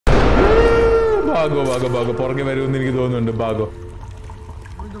ബാഗോ പുറകെ വരുമെന്ന് എനിക്ക് തോന്നുന്നുണ്ട് ബാഗോ.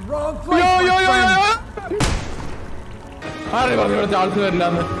 ആരെ പറഞ്ഞു ഇവിടെ ചാൾസ്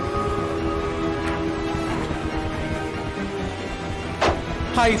വരില്ലാന്ന്?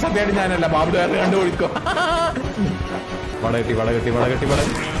 ഹായ് സത്യമായിട്ട് ഞാനല്ല ബാബു വേറെ കണ്ടുപിടിക്കോ. വളകെട്ടി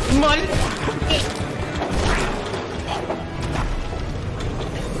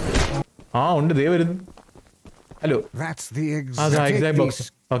ആ ഉണ്ട് ദേ വരുന്നു. Hello exact box.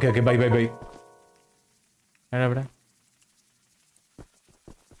 Okay bye എവിടെ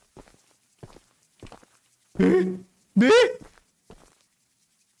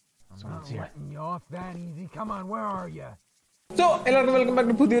So, എല്ലാവർക്കും വെൽക്കം ബാക്ക്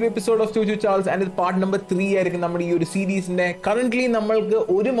ടു പുതിയൊരു episode of Choo-Choo Charles and ഇത് പാർട്ട് നമ്പർ 3 ആയിരിക്കും നമ്മുടെ ഈ ഒരു സീരീസിന്റെ. കറന്റ്ലി നമ്മൾക്ക്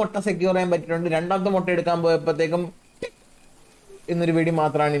ഒരു മുട്ട സെക്യൂർ ചെയ്യാൻ പറ്റിയിട്ടുണ്ട്. രണ്ടാമത്തെ മുട്ട എടുക്കാൻ പോയപ്പോഴത്തേക്കും എന്നൊരു വീഡിയോ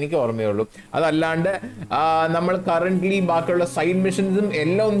മാത്രമാണ് എനിക്ക് ഓർമ്മയുള്ളൂ. അതല്ലാണ്ട് നമ്മൾ കറന്റ്ലി ബാക്കിയുള്ള സൈഡ് മിഷൻസും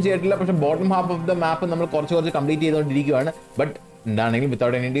എല്ലാം ഒന്നും ചെയ്തിട്ടില്ല. പക്ഷെ bottom half of the map നമ്മൾ കുറച്ച് കംപ്ലീറ്റ് ചെയ്തുകൊണ്ടിരിക്കുകയാണ്. ബട്ട് എന്താണെങ്കിലും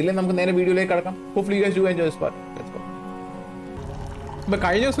വിത്തൗട്ട് എനി ഡിലേ നമുക്ക് നേരെ വീഡിയോയിലേക്ക് കടക്കാം. Hopefully you guys do enjoy this part. Let's go. ഇപ്പൊ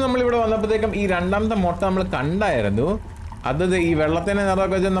കഴിഞ്ഞ ദിവസം നമ്മൾ ഇവിടെ വന്നപ്പോഴത്തേക്കും ഈ രണ്ടാമത്തെ മുട്ട നമ്മൾ കണ്ടായിരുന്നു. അത് ഈ വെള്ളത്തിനെ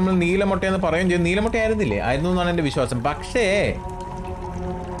നിറക്കെ വെച്ചാൽ നമ്മൾ നീലമുട്ടയെന്ന് പറയുകയും ചെയ്തു. നീലമുട്ട ആയിരുന്നു എന്നാണ് എന്റെ വിശ്വാസം. പക്ഷേ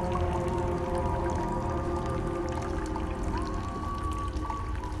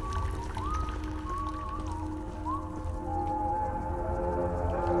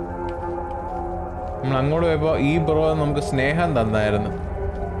നമ്മൾ അങ്ങോട്ട് പോയപ്പോ ഈ ബ്രോ നമുക്ക് സ്നേഹം തന്നായിരുന്നു.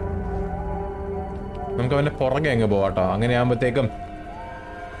 നമുക്ക് അവന്റെ പുറകെ അങ്ങ് പോവാട്ടോ. അങ്ങനെ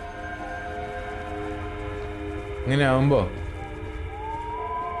ആകുമ്പോ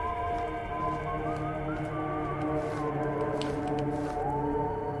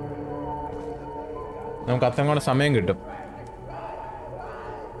നമുക്ക് അത്രയും കൂടെ സമയം കിട്ടും.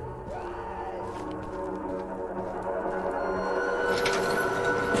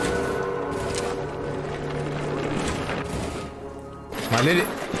 മലര്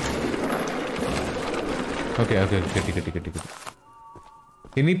ഓക്കെ കെട്ടി.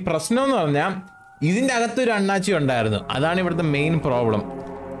 ഇനി പ്രശ്നം എന്ന് പറഞ്ഞാൽ ഇതിന്റെ അകത്തൊരു അണ്ണാച്ചി ഉണ്ടായിരുന്നു. അതാണ് ഇവിടുത്തെ മെയിൻ പ്രോബ്ലം.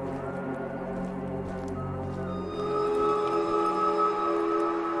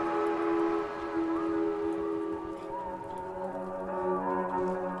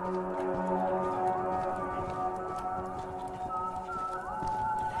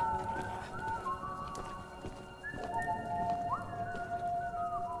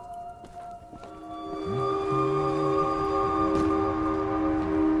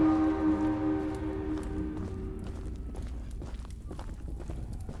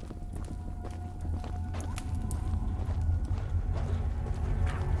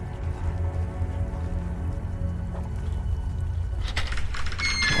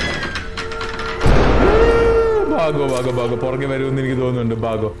 ബാഗോ പുറകെ വരുമെന്ന് എനിക്ക് തോന്നുന്നുണ്ട്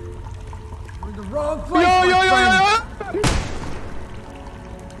ബാഗോ.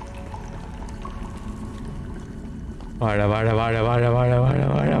 വാഴ പറഞ്ഞോ.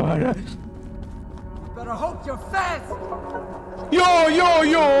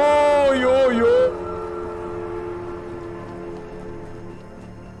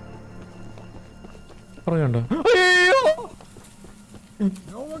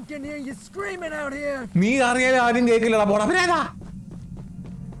 നീ അറിയാതെ ആരും കേൾക്കില്ലടാ. പോടാ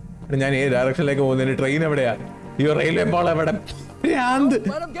ഞാൻ ഏത് ഡയറക്ഷനിലേക്ക് പോകുന്നതിന്? ട്രെയിൻ എവിടെയാ? ഈ റെയിൽവേ പോൾ എവിടെ?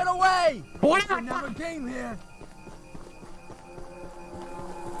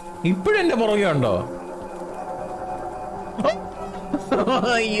 ഇപ്പഴും എന്റെ പുറകെ ഉണ്ടോ?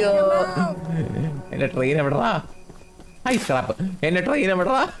 അയ്യോ എന്റെ ട്രെയിൻ എവിടാ? High scrap. എന്റെ ട്രെയിൻ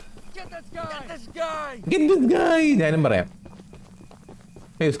എവിടാ? ഞാനും പറയാം.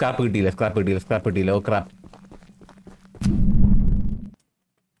 സ്ക്രാപ്പ് കിട്ടിയില്ല. ഓ ക്രാപ്പ്.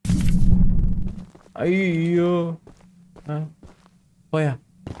 അയ്യോ പോയാ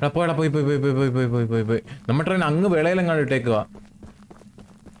പോയി. നമ്മുടെ ട്രെയിൻ അങ്ങ് വേളയിലെങ്ങാണ്ട് ഇട്ടേക്കുക.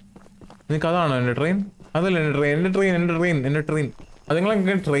 നിനക്ക് അതാണോ എന്റെ ട്രെയിൻ? അതല്ല എന്റെ ട്രെയിൻ. അത്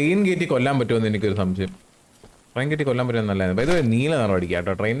നിങ്ങളെ ട്രെയിൻ കയറ്റി കൊല്ലാൻ പറ്റുമെന്ന് എനിക്കൊരു സംശയം. ട്രെയിൻ കയറ്റി കൊല്ലാൻ പറ്റുമെന്നല്ലായിരുന്നു. അപ്പൊ ഇത് നീല നിറം അടിക്കാം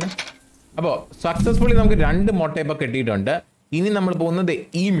കേട്ടോ ട്രെയിനിന്. അപ്പോൾ സക്സസ്ഫുള്ളി നമുക്ക് 2 മുട്ട ഇപ്പൊ കിട്ടിയിട്ടുണ്ട്. ഇനി നമ്മൾ പോകുന്നത്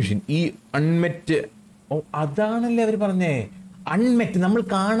ഈ മിഷൻ, ഈ അൺമെറ്റ്. ഓ അതാണല്ലേ അവർ പറഞ്ഞേ, അൺമെറ്റ്, നമ്മൾ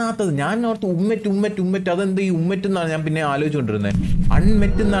കാണാത്തത്. ഞാൻ ഓർത്ത് ഉമ്മറ്റ്. അതെന്താ ഈ ഉമ്മറ്റ് എന്നാണ് ഞാൻ പിന്നെ ആലോചിച്ചുകൊണ്ടിരുന്നത്.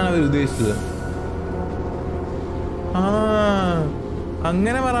 അൺമെറ്റ് എന്നാണ് അവർ ഉദ്ദേശിച്ചത്. ആ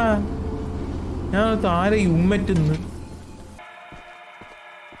അങ്ങനെ പറ. ഞാൻ ആരെ ഈ ഉമ്മറ്റെന്ന്?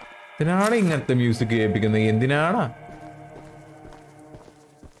 എന്തിനാണ് ഇങ്ങനത്തെ മ്യൂസിക് കേൾപ്പിക്കുന്നത്? എന്തിനാടാ?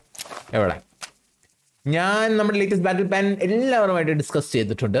 എവിടെ? ഞാൻ നമ്മുടെ ലേറ്റസ്റ്റ് ബാറ്റിൽ പ്ലാൻ എല്ലാവരുമായിട്ട് ഡിസ്കസ്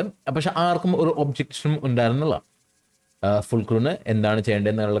ചെയ്തിട്ടുണ്ട്. പക്ഷെ ആർക്കും ഒരു ഒബ്ജെക്ഷൻ ഉണ്ടായിരുന്നില്ല. ഫുൾ ക്രൂന് എന്താണ്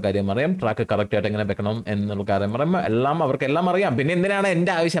ചെയ്യേണ്ടതെന്നുള്ള കാര്യം അറിയാം, ട്രാക്ക് കറക്റ്റായിട്ട് എങ്ങനെ വെക്കണം എന്നുള്ള കാര്യം അറിയാം, അവർക്കെല്ലാം അറിയാം. പിന്നെ എന്തിനാണ്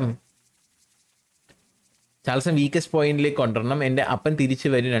എൻ്റെ ആവശ്യം? ചാൾസൺ വീക്കസ്റ്റ് പോയിന്റിലേക്ക് കൊണ്ടുവരണം. എൻ്റെ അപ്പൻ തിരിച്ചു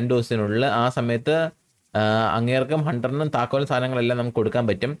വരും 2 ദിവസത്തിനുള്ളിൽ. ആ സമയത്ത് അങ്ങേർക്കും ഹണ്ടറിനും താക്കോൽ സാധനങ്ങളെല്ലാം നമുക്ക് കൊടുക്കാൻ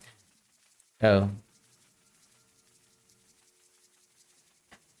പറ്റും.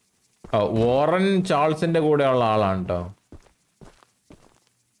 വോറൻ ചാൾസിന്റെ കൂടെയുള്ള ആളാണ് കേട്ടോ.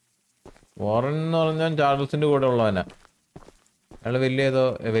 വോറൻ എന്ന് പറഞ്ഞാൽ ചാൾസിന്റെ കൂടെ ഉള്ളവനാ. അയാൾ വലിയ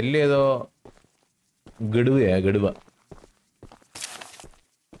ഏതോ ഗഡുവ.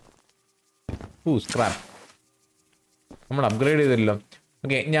 സ്ക്രാപ്പ് നമ്മൾ അപ്ഗ്രേഡ് ചെയ്തല്ലോ.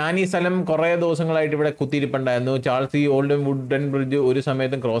 ഓക്കെ, ഞാൻ ഈ സ്ഥലം കുറേ ദിവസങ്ങളായിട്ട് ഇവിടെ കുത്തിയിരിപ്പുണ്ടായിരുന്നു. ചാൾസ് ഈ ഓൾഡ് വുഡൻ ബ്രിഡ്ജ് ഒരു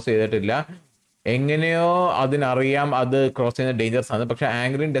സമയത്തും ക്രോസ് ചെയ്തിട്ടില്ല. എങ്ങനെയോ അതിനറിയാം അത് ക്രോസ് ചെയ്യുന്ന ഡേഞ്ചറസ് ആണ്. പക്ഷെ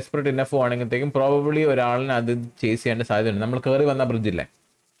ആംഗ്രിൻ ഡെസ്പറേറ്റ് ഇനഫ് ആണെങ്കിലത്തേക്കും പ്രോബബ്ലി ഒരാളിനെ അത് ചേസ് ചെയ്യേണ്ട സാധ്യതയുണ്ട്. നമ്മൾ കയറി വന്ന ബ്രിഡ്ജില്ലേ,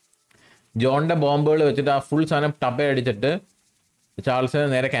 ജോണിന്റെ ബോംബുകൾ വെച്ചിട്ട് ആ ഫുൾ സാധനം ടപ്പയടിച്ചിട്ട് ചാൾസിനെ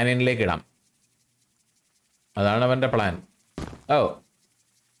നേരെ കാനീനിലേക്ക് ഇടാം. അതാണ് അവന്റെ പ്ലാൻ.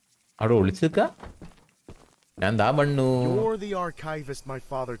 അവിടെ ഒളിച്ചു നിൽക്കുക. ഞാൻ ദാ ബണ്ണു.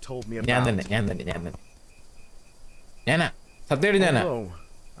 ഞാൻ തന്നെ ഞാനാ സത്യമായിട്ട് ഞാനാ.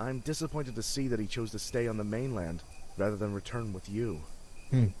 I'm disappointed to see that he chose to stay on the mainland rather than return with you.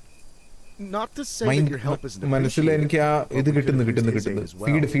 Not to say that your help isn't മനസ്സിലെ എനിക്ക് ആ ഇത് കിട്ടുന്നു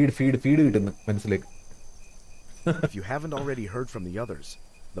ഫീഡ് കിട്ടുന്നു മനസ്സിലേക്ക്. If you haven't already heard from the others,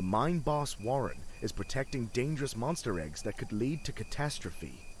 the mine boss Warren is protecting dangerous monster eggs that could lead to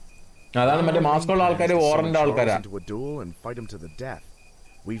catastrophe. അതാണ് മറ്റേ മാസ്കുള്ള ആൾക്കാർ വാറന്റെ ആൾക്കാരാ. Into a duel and fight him to the death.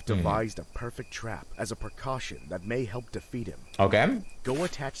 We've devised a perfect trap as a precaution that may help defeat him. Okay. Go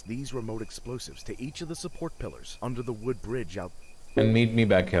attach these remote explosives to each of the support pillars under the wood bridge out. And meet me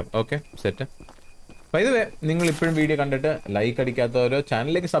back here. Okay, set. By the way, നിങ്ങൾ ഇപ്പോഴും video കണ്ടിട്ട് like അടിക്കാത്തവരോ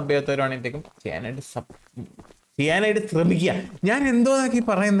ചാനലിലേക്ക് sub ചെയ്യാത്തവരോ ആണെങ്കിലും ചെയ്യാനായിട്ട് ശ്രമിക്കുക. ഞാൻ എന്തോന്നാക്കി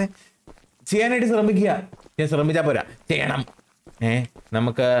പറയുന്നത്? ചെയ്യാനായിട്ട് ശ്രമിക്കുക. ഞാൻ ശ്രമിച്ചാൽ പോരാ, ചെയ്യണം.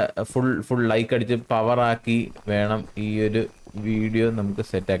 നമുക്ക് ഫുൾ ലൈക്ക് അടിച്ച് പവറാക്കി വേണം ഈ ഒരു വീഡിയോ നമുക്ക്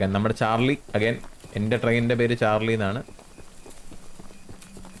സെറ്റാക്കാൻ. നമ്മുടെ ചാർലി അഗൈൻ, എൻ്റെ ട്രെയിനിൻ്റെ പേര് ചാർലി എന്നാണ്.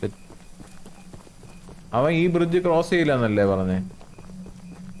 അവൻ ഈ ബ്രിഡ്ജ് ക്രോസ് ചെയ്യില്ല എന്നല്ലേ പറഞ്ഞേ?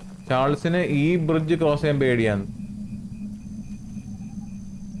 ചാൾസിന് ഈ ബ്രിഡ്ജ് ക്രോസ് ചെയ്യാൻ പേടിയാണ്.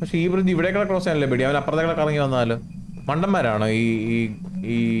 പക്ഷെ ഈ ബ്രിഡ്ജ് ഇവിടേക്കുള്ള ക്രോസ് ചെയ്യാനല്ലേ പേടി? അവൻ അപ്പുറത്തേക്കുള്ള കറങ്ങി വന്നാലോ? മണ്ടന്മാരാണോ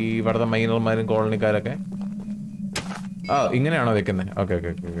ഈ ഇവിടുത്തെ മൈനർമാരും കോളനിക്കാരൊക്കെ? ഇങ്ങനെയാണോ വെക്കുന്നത്? ഓക്കെ.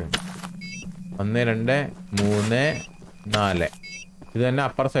 1 2 3 4 ഇത് തന്നെ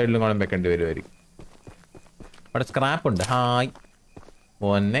അപ്പർ സൈഡിലും കാണാൻ വെക്കേണ്ടി വരുമായിരിക്കും. അവിടെ സ്ക്രാപ്പ് ഉണ്ട്. ഹായ്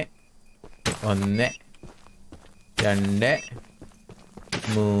 1 1 2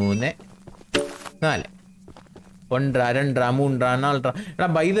 3 4 1 2 3 4. എടാ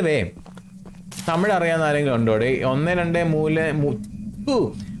ബൈ ദ വേ, തമിഴ് അറിയാവുന്ന ആരെങ്കിലും ഉണ്ടോ? 1 2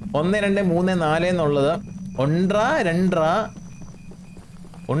 3 4 എന്നുള്ളത് 1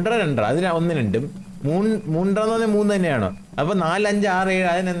 2 അതിന് 1 2 3 3 തന്നെയാണോ? അപ്പൊ 4 5 6 7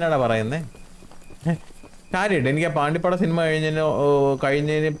 അതിനെന്താടാ പറയുന്നത്? കാര്യമായിട്ട് എനിക്ക് ആ പാണ്ടിപ്പട സിനിമ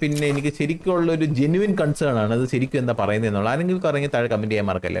കഴിഞ്ഞതിന് പിന്നെ എനിക്ക് ശരിക്കും ഉള്ളൊരു ജെന്യുവിൻ കൺസേൺ ആണ് അത് ശരിക്കും എന്താ പറയുന്നത് എന്നുള്ളത്. ആരെങ്കിലും ഇറങ്ങി താഴെ കമന്റ് ചെയ്യാൻ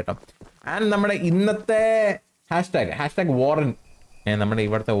മറക്കല്ലേ കേട്ടോ. ആൻഡ് നമ്മുടെ ഇന്നത്തെ ഹാഷ്ടാഗ് വാറൻ, നമ്മുടെ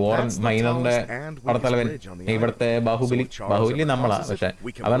ഇവിടുത്തെ വാറൻ മൈനറിന്റെ പടത്തലവൻ, ഇവിടുത്തെ ബാഹുബലി നമ്മളാ, പക്ഷെ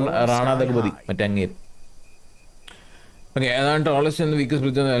അവൻ റാണാ ദഗുപതി മറ്റേ അങ്ങേര്. ഓക്കെ, ഏതാണ്ട് ടോളസ്റ്റ് എന്ന വീക്കസ്റ്റ്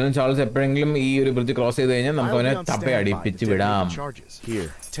ബ്രിഡ്ജ് എന്നാലും ചാൾസ് എപ്പോഴെങ്കിലും ഈ ഒരു ബ്രിഡ്ജ് ക്രോസ് ചെയ്ത് കഴിഞ്ഞാൽ നമുക്ക് അവനെ തപ്പ അടിപ്പിച്ച് വിടാം.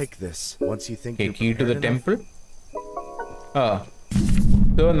 Key to the temple.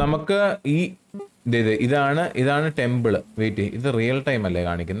 So നമുക്ക് ഈ ഇതാണ് ടെമ്പിള്. വെയിറ്റ്, ഇത് റിയൽ ടൈം അല്ലേ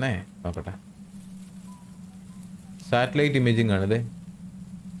കാണിക്കുന്നേ? നോക്കട്ടെ, സാറ്റലൈറ്റ് ഇമേജിങ് ആണിത്.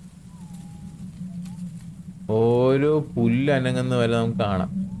 ഓരോ പുല്ല് അനങ്ങുന്ന വരെ നമുക്ക് കാണാം.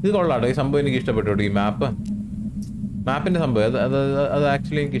 ഇത് കൊള്ളാട്ടോ, ഈ സംഭവം എനിക്ക് ഇഷ്ടപ്പെട്ടു. ഈ മാപ്പിന്റെ സംഭവം അത്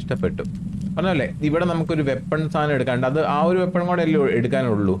ആക്ച്വലി എനിക്ക് ഇഷ്ടപ്പെട്ടു. പറഞ്ഞല്ലേ, ഇവിടെ നമുക്കൊരു വെപ്പൺ സാധനം എടുക്കാണ്ട്, അത് ആ ഒരു വെപ്പൺ കൂടെ അല്ലേ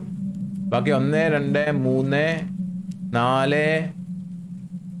എടുക്കാനുള്ളൂ. ബാക്കി 1 2 3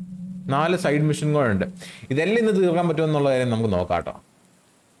 4 സൈഡ് മിഷൻ കൂടെ ഉണ്ട്. ഇതെല്ലാം ഇന്ന് തീർക്കാൻ പറ്റുമെന്നുള്ള കാര്യം നമുക്ക് നോക്കാം കേട്ടോ.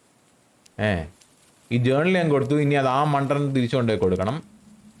 ഈ ജേർണൽ ഞാൻ കൊടുത്തു, ഇനി അത് ആ മണ്ടറിന് തിരിച്ചു കൊണ്ടുപോയി കൊടുക്കണം.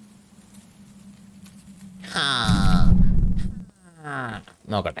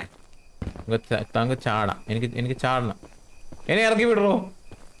 നോക്കട്ടെ, താങ്കൾ ചാടാം. എനിക്ക് ചാടണം. എന്നെ ഇറക്കി വിടറോ?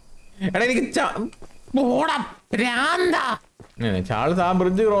 എടാ എനിക്ക് ചാൾസ് ആ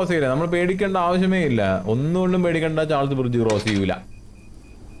ബ്രിഡ്ജ് ക്രോസ് ചെയ്യില്ല. നമ്മൾ പേടിക്കേണ്ട ആവശ്യമേ ഇല്ല, ഒന്നുകൊണ്ടും പേടിക്കേണ്ട. ചാൾസ് ബ്രിഡ്ജ് ക്രോസ് ചെയ്യൂല,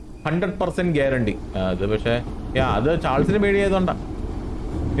 100% ഗ്യാരണ്ടി. അത് പക്ഷേ അത് ചാൾസിന് പേടി ആയതുകൊണ്ടാ.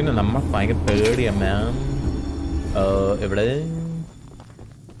 പിന്നെ നമ്മൾ ഭയങ്കര പേടിയാ മാം. എവിടെ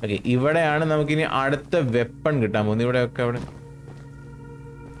ഓക്കെ, ഇവിടെയാണ് നമുക്കിനി അടുത്ത വെപ്പൺ കിട്ടാൻ പോകുന്നത്. ഇവിടെയൊക്കെ അവിടെ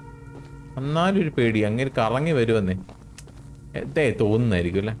എന്നാലും ഒരു പേടി, അങ്ങനെ കറങ്ങി വരുമെന്നേ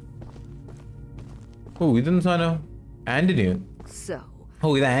തോന്നുന്നായിരിക്കും അല്ലേ. ഓ, ഇതെന്ത് സാധനം? ആന്റണിയോ? ഓ,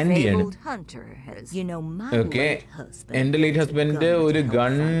 ഇത് ആന്റിയാണ്. ഓക്കെ, എന്റെ ലേറ്റ് ഹസ്ബൻഡ് ഒരു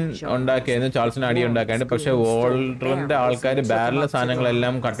ഗൺ ഉണ്ടാക്കിയായിരുന്നു, ചാൾസിന് അടി ഉണ്ടാക്കാണ്ട്. പക്ഷെ വോൾട്ടറിന്റെ ആൾക്കാർ ബാരല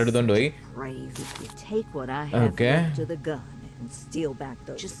സാധനങ്ങളെല്ലാം കട്ടെടുത്തോണ്ട് പോയി. Okay,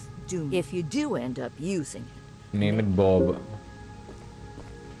 name it Bob.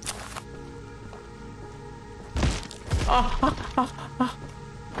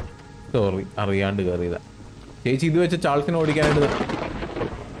 Sorry, അറിയാണ്ട് കയറിയതാ. ചേച്ചി ഇത് വെച്ച് ചാൾസിനെ ഓടിക്കാനായിട്ട്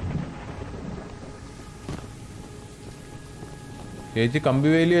ചേച്ചി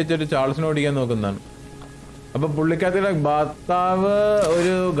കമ്പിവേലി വെച്ചിട്ട് ചാൾസിനെ ഓടിക്കാൻ നോക്കുന്നതാണ്. അപ്പൊ പുള്ളിക്കാരുടെ ഭർത്താവ്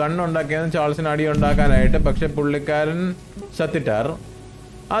ഒരു ഗൺ ഉണ്ടാക്കിയത് ചാൾസിന് അടി ഉണ്ടാക്കാനായിട്ട്. പക്ഷെ പുള്ളിക്കാരൻ സത്തിട്ടാർ.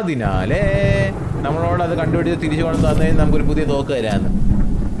 അതിനാലേ നമ്മളോട് അത് കണ്ടുപിടിച്ച് തിരിച്ചു കൊണ്ട് തന്നു കഴിഞ്ഞാൽ നമുക്കൊരു പുതിയ തോക്ക് തരാന്ന്.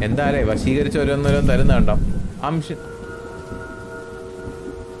 എന്തായാലേ വശീകരിച്ച് ഓരോന്നോരോന്ന് തരുന്ന കണ്ടോ. അംശം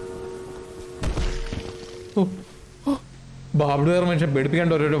ബാബുഡേർ മനുഷ്യൻ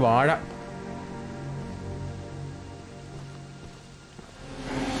പേടിപ്പിക്കേണ്ട ഓരോരോ വാഴ.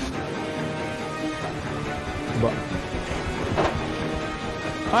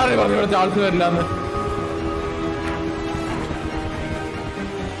 ആരെ പറഞ്ഞു ഇവിടെ ചാൾസ് വരില്ലാന്ന്?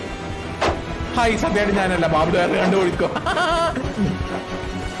 ഹായ്, സത്യമായിട്ട് ഞാനല്ല, ബാബുഡേർ കണ്ടുപിടിക്കോ.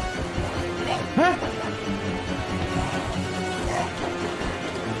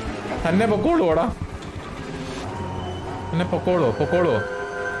 തന്നെ പൊക്കോളൂടാ, എന്നെ പൊക്കോളോ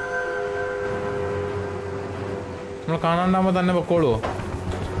നമ്മൾ കാണാണ്ടാകുമ്പോ തന്നെ പൊക്കോളൂ.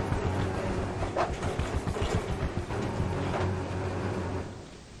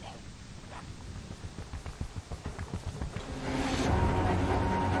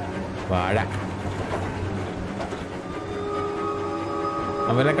 വാഴ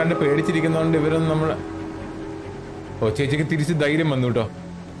അവനെ കണ്ട് പേടിച്ചിരിക്കുന്നോണ്ട് ഇവരൊന്നും നമ്മള്. ഓ, ചേച്ചിക്ക് തിരിച്ച് ധൈര്യം വന്നു കേട്ടോ.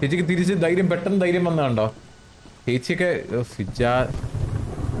 ചേച്ചിക്ക് തിരിച്ച് ധൈര്യം, പെട്ടെന്ന് ധൈര്യം വന്ന കണ്ടോ. ചേച്ചിയൊക്കെ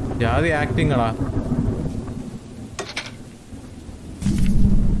ജാതി ആക്ടിങ്ങളാ,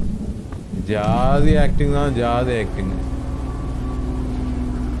 ജാതി ആക്ടിങ്.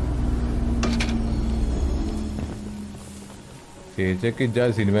 ചേച്ചിയൊക്കെ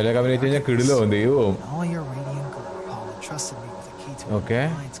സിനിമയിലൊക്കെ അഭിനയിച്ചു കഴിഞ്ഞാൽ കിടിലോ ദൈവവും. Okay,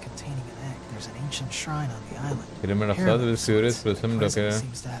 pyramid of South with furious prism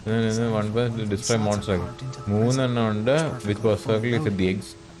destroy monster. 3 എണ്ണം ഉണ്ട്, which was circling with the eggs.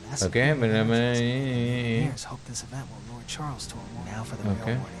 Okay,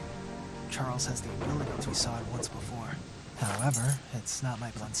 okay. Charles has the ability to. We saw it once before. However, it's not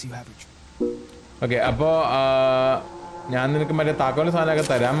like once you have it. Okay, അപ്പോ ഞാൻ നിനക്ക് മറ്റേ താക്കോല് സാധനമൊക്കെ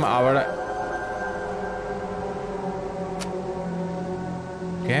തരാം അവിടെ.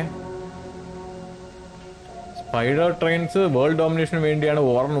 ഓക്കെ, സ്പൈഡർ ട്രെയിൻസ് വേൾഡ് ഡോമിനേഷന് വേണ്ടിയാണ്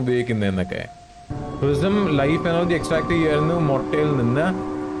Warren ഉപയോഗിക്കുന്നതെന്നൊക്കെ. Prism life energy extract ചെയ്യുമായിരുന്നു മുട്ടയിൽ നിന്ന്.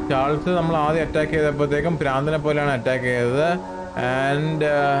 ചാൾസ് നമ്മൾ ആദ്യം അറ്റാക്ക് ചെയ്തപ്പോഴത്തേക്കും പ്രാന്തനെ പോലെയാണ് അറ്റാക്ക് ചെയ്തത്.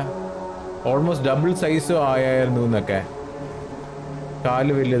 ആൻഡ് ഓൾമോസ്റ്റ് ഡബിൾ സൈസ് ആയിരുന്നു എന്നൊക്കെ.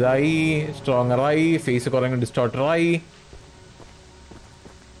 കാല് വലുതായി, സ്ട്രോങ്ങറായി, ഫേസ് കുറേ ഡിസ്റ്റോർട്ടറായി.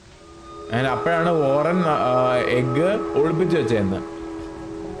 ആൻഡ് അപ്പോഴാണ് വോറൻ എഗ് ഒളിപ്പിച്ച് വെച്ചതെന്ന്.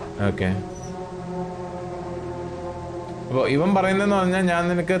 ഓക്കെ, അപ്പോൾ ഇവൻ പറയുന്നതെന്ന് പറഞ്ഞാൽ ഞാൻ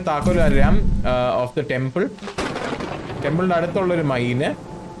നിനക്ക് താക്കോൽ അറിയാം ഓഫ് ദ ടെമ്പിളിൻ്റെ അടുത്തുള്ളൊരു മൈന്.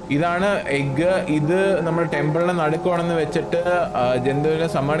 ഇതാണ് എഗ്. ഇത് നമ്മൾ ടെമ്പിളിനെ നടുക്കോണെന്ന് വെച്ചിട്ട് ജന്തുവിനെ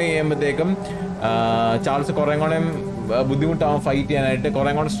സമ്മൺ ചെയ്യുമ്പോഴത്തേക്കും ചാൾസ് കുറേ കൂടെ ബുദ്ധിമുട്ടാവും ഫൈറ്റ് ചെയ്യാനായിട്ട്.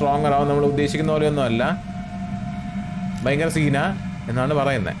 കുറേ കൂടെ സ്ട്രോങ്ങർ ആവും. നമ്മൾ ഉദ്ദേശിക്കുന്ന പോലെയൊന്നും അല്ല, ഭയങ്കര സീനാ എന്നാണ്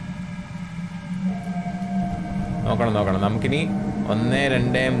പറയുന്നത്. നോക്കണം നമുക്കിനി 1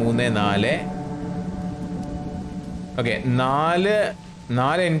 2 3 4. ഓക്കെ,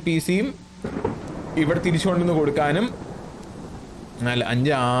 4 NPCയും ഇവിടെ തിരിച്ചു കൊണ്ടുവന്ന് കൊടുക്കാനും 4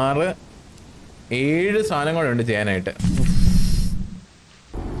 5 6 7 സാധനങ്ങളുണ്ട് ചെയ്യാനായിട്ട്.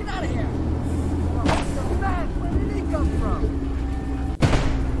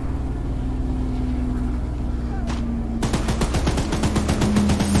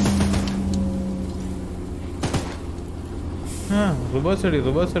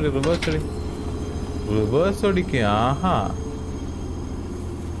 റിവേഴ്സ് അടിക്ക്. ആഹാ,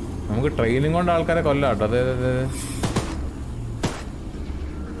 നമുക്ക് ട്രെയിനിങ് കൊണ്ട് ആൾക്കാരെ കൊല്ലാട്ടോ. അതെ.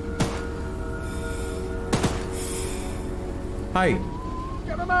 Hi,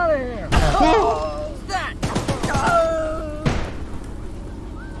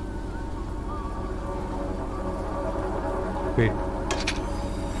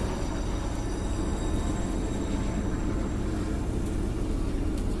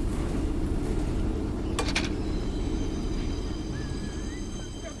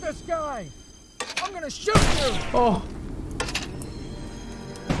 this guy! I'm gonna shoot you! Oh.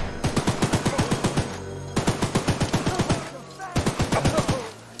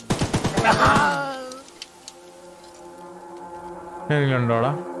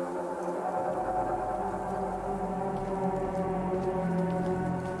 ഉണ്ടോടാ?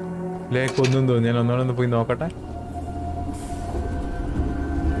 ലേക്കൊന്നും തോന്നി. ഞാൻ ഒന്നുകൂടെ ഒന്ന് പോയി നോക്കട്ടെ.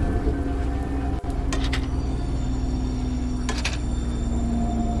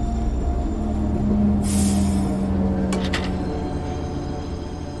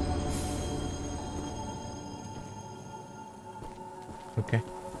 ഓക്കെ,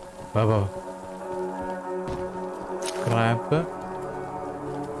 വാ വാ. ക്രാപ്പ്.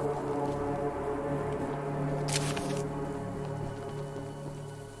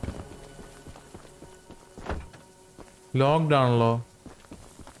 ലോക്ക്ഡ് ആണല്ലോ.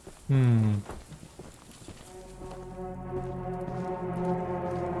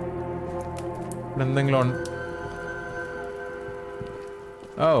 ഇവിടെ എന്തെങ്കിലും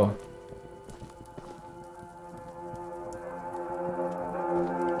ഓ,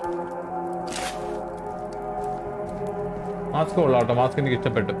 മാസ്ക് കൊള്ളാട്ടോ. മാസ്ക് എനിക്ക്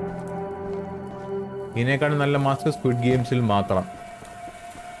ഇഷ്ടപ്പെട്ടു. ഇതിനേക്കാളും നല്ല മാസ്ക് സ്ക്വിഡ് ഗെയിംസിൽ മാത്രം.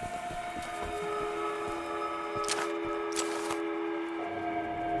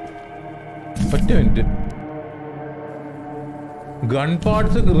 ഒറ്റ മിനിറ്റ്. ഗൺ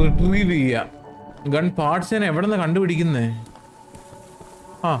പാർട്സ് റിട്രീവ് ചെയ്യാം. ഗൺ പാർട്സ് ഞാൻ എവിടെ നിന്ന് കണ്ടുപിടിക്കുന്നേ?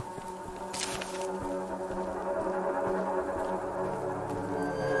 ആ,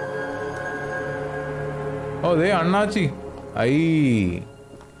 ഓ ദേ അണ്ണാച്ചി. ഐ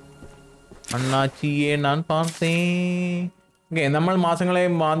അണ്ണാച്ചിയെ ഞാൻ പാർത്തേ. ഓക്കെ, നമ്മൾ മാസങ്ങളെ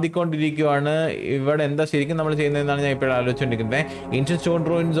മാന്തിക്കൊണ്ടിരിക്കുകയാണ്. ഇവിടെ എന്താ ശരിക്കും നമ്മൾ ചെയ്യുന്നതെന്നാണ് ഞാൻ ഇപ്പോഴും ആലോചിച്ചുകൊണ്ടിരിക്കുന്നത്. ഇൻഷൻ സ്റ്റോൺ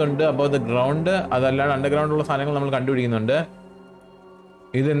ഡ്രോയിൻസ് ഉണ്ട് അബൌ ദ ഗ്രൗണ്ട്. അതല്ലാണ്ട് അണ്ടർഗ്രൗണ്ടിലുള്ള സാധനങ്ങൾ നമ്മൾ കണ്ടുപിടിക്കുന്നുണ്ട്.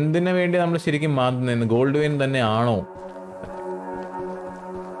 ഇത് എന്തിനു വേണ്ടി നമ്മൾ ശരിക്കും മാന്തുന്നതെന്ന്? ഗോൾഡ് വെയിൻ തന്നെ ആണോ?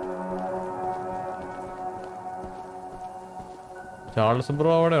 ചാൾസ്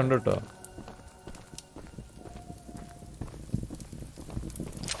ബ്രോ അവിടെ ഉണ്ട് കേട്ടോ.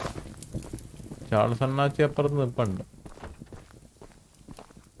 ചാൾസ് അണ്ണാച്ചി അപ്പുറത്ത് നിൽപ്പുണ്ട്.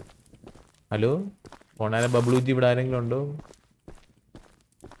 ഹലോ, ഫോണാരെ ബബ്ലൂജി ഇവിടെ ആരെങ്കിലും ഉണ്ടോ?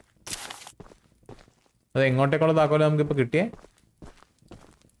 അത് എങ്ങോട്ടേക്കുള്ള താക്കോല നമുക്കിപ്പോൾ കിട്ടിയേ?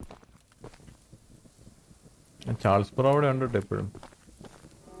 ചാൾസ് ബ്രോ അവിടെ ഉണ്ട് കേട്ടോ എപ്പോഴും.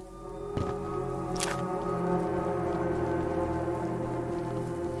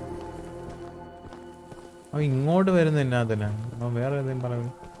 ഇങ്ങോട്ട് വരുന്ന എന്നാ തന്നെ വേറെ ഏതെങ്കിലും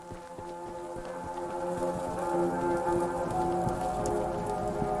പറഞ്ഞു.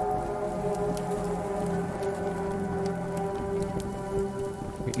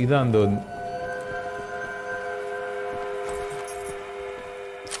 ഇതാന്ന് തോന്നുന്നു.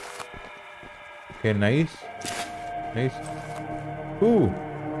 Okay, nice. Nice. Ooh.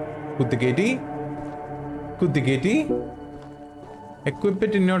 Kutiketi. Kutiketi. Equip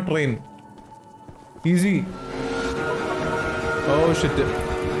it in your train. Easy. Oh shit.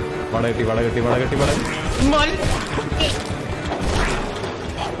 Vadagatti, vadagatti, vadagatti, vadagatti. Mal.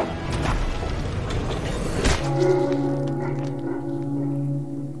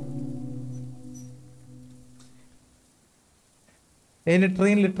 എന്റെ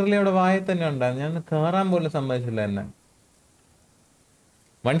ട്രെയിൻ ലിറ്ററലി അവിടെ വായി തന്നെ ഉണ്ടായിരുന്നു. ഞാൻ കയറാൻ പോലും സമ്മതിച്ചില്ല എന്നെ.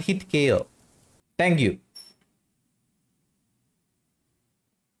 1 hit KO. Thank you.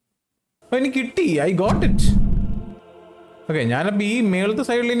 എനിക്ക് കിട്ടി. I got it. ഓക്കെ, ഞാനപ്പോൾ ഈ മേളത്തെ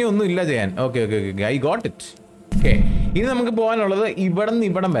സൈഡിൽ ഇനി ഒന്നും ഇല്ല ചെയ്യാൻ. Okay okay okay, I got it. Okay, ഇനി നമുക്ക് പോകാനുള്ളത് ഇവിടെ നിന്ന്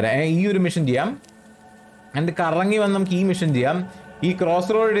ഇവിടം വരെ ഈ ഒരു മിഷൻ ചെയ്യാം. എന്നിട്ട് കറങ്ങി വന്ന് നമുക്ക് ഈ മിഷൻ ചെയ്യാം. ഈ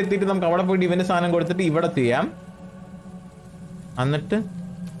ക്രോസ് റോഡ് എത്തിയിട്ട് നമുക്ക് അവിടെ പോയിട്ട് ഇവന്റെ സാധനം കൊടുത്തിട്ട് ഇവിടെ ചെയ്യാം. എന്നിട്ട്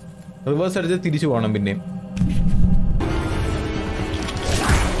റിവേഴ്സ് അടിച്ച് തിരിച്ചു പോകണം. പിന്നെയും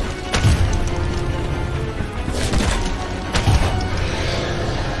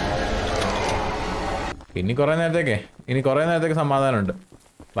ഇനി കുറെ നേരത്തേക്ക് സമാധാനമുണ്ട്.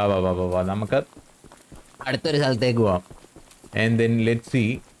 വാ വാ വാ വാ വാ, നമുക്ക് അടുത്തൊരു സ്ഥലത്തേക്ക് പോവാം. And then let's see.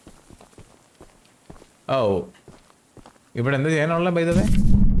 ഓ, ഇവിടെ എന്താ ചെയ്യാനുള്ള? ബൈ ദ വേ,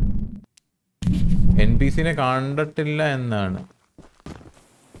 NPCനെ കണ്ടിട്ടില്ല എന്നാണ്.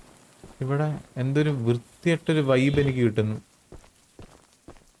 ഇവിടെ എന്തൊരു വൃത്തിയായിട്ടൊരു വൈബ് എനിക്ക് കിട്ടുന്നു.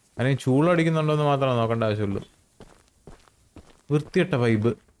 അല്ലെങ്കിൽ ചൂളടിക്കുന്നുണ്ടോ എന്ന് മാത്രമേ നോക്കേണ്ട ആവശ്യമുള്ളൂ. വൃത്തിയായിട്ട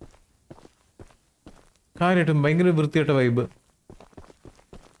വൈബ്, കാര്യമായിട്ടും ഭയങ്കര വൃത്തിയായിട്ട വൈബ്.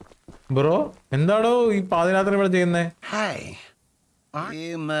 ബ്രോ, എന്താണോ ഈ പാതിരാത്രി ഇവിടെ ചെയ്യുന്നേ?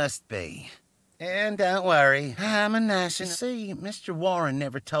 You must be. And don't worry, I'm a national. See, Mr. Warren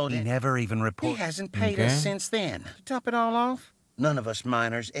never told. He never even reported. He hasn't paid us since then. To top it all off, None of us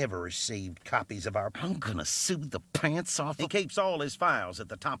miners ever received copies of our... I'm gonna sue the pants off. He keeps all his files at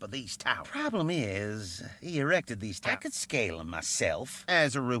the top of these towers. Problem is, he erected these towers. I could scale them myself.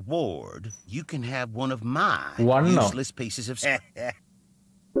 As a reward, you can have one of my useless pieces of...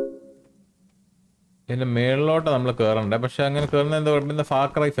 ഇതിന്റെ മേളിലോട്ട് നമ്മൾ കേറണ്ടേ, പക്ഷെ അങ്ങനെ കേറുന്ന എന്താ കുഴപ്പം?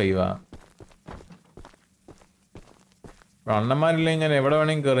 ഫാക്രൈ 5 അണ്ണന്മാരില്ലെങ്കിൽ ഞാൻ എവിടെ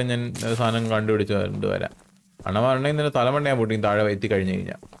വേണമെങ്കിൽ കയറി ഞാൻ സാധനം കണ്ടുപിടിച്ച് കൊണ്ടുവരാം. അണ്ണന്മാരുണ്ടെങ്കിൽ നിന്റെ തലമണ്ട ഞാൻ പൊട്ടിക്കും. താഴെ എത്തി കഴിഞ്ഞ്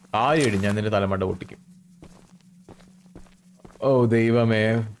കഴിഞ്ഞാൽ കാര്യം ഇടും, ഞാൻ നിന്റെ തലമണ്ട പൊട്ടിക്കും. ഓ ദൈവമേ,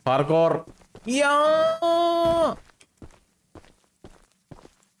 പാർക്കോർ.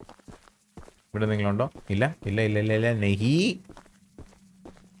 ഇവിടെ എന്തെങ്കിലും ഉണ്ടോ? ഇല്ല ഇല്ല ഇല്ല ഇല്ല ഇല്ല നെഹി.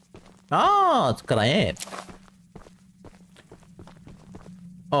 സ്ക്രൈബ്.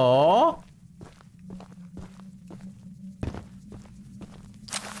 ഓ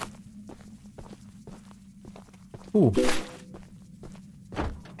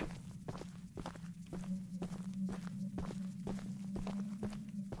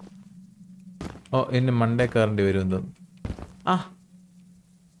ഓ ഇനി മണ്ടേ കയറേണ്ടി വരും എന്തോ.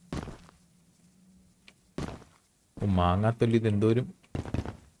 മാങ്ങാത്തൊല്ലി ഇത് എന്തോരും.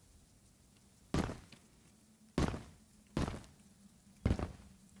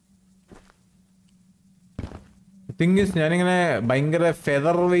 തിങ്സ് ഞാനിങ്ങനെ ഭയങ്കര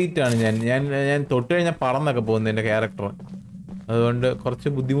ഫെദർ വെയിറ്റ് ആണ്. ഞാൻ തൊട്ട് കഴിഞ്ഞാൽ പറന്നൊക്കെ പോകുന്നത് എൻ്റെ ക്യാരക്ടർ. അതുകൊണ്ട് കുറച്ച്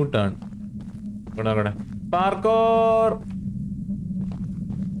ബുദ്ധിമുട്ടാണ്. ഇവിടെ പാർക്കോർ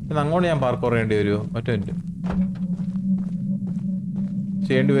അങ്ങോട്ട് ഞാൻ പാർക്കോർ ചെയ്യേണ്ടി വരുമോ? ഒറ്റ മിനിറ്റ്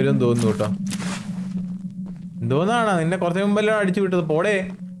ചെയ്യേണ്ടി വരുമെന്ന് തോന്നുന്നു കേട്ടോ. എന്തോന്നാണ് നിന്നെ കുറച്ച് മുമ്പെല്ലാം അടിച്ചു വിട്ടത്. പോടേ.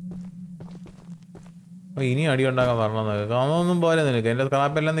 ഇനി അടി ഉണ്ടാക്കാൻ പറഞ്ഞത് കാണൊന്നും പോലെ നിനക്ക്. എൻ്റെ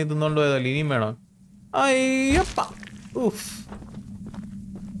സ്ക്രാപ്പെല്ലാം നീ തിന്നോണ്ട് പോയതല്ലേ, ഇനിയും വേണോ? അയ്യപ്പ.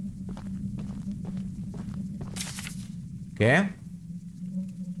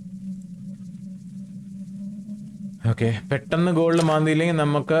 ഓക്കെ പെട്ടെന്ന് ഗോൾഡ് മാന്തിയില്ലെങ്കിൽ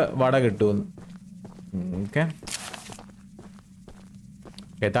നമുക്ക് വട കിട്ടുമെന്ന്. ഓക്കെ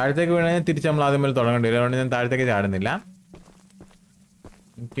താഴത്തേക്ക് വീണാൽ തിരിച്ച് നമ്മൾ ആദ്യം മുതൽ തുടങ്ങേണ്ടി വരും. അതുകൊണ്ട് ഞാൻ താഴത്തേക്ക് ചാടുന്നില്ല.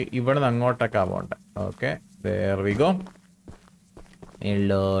 എനിക്ക് ഇവിടെ നിന്ന് അങ്ങോട്ടൊക്കെ പോകണ്ട. Okay there we go.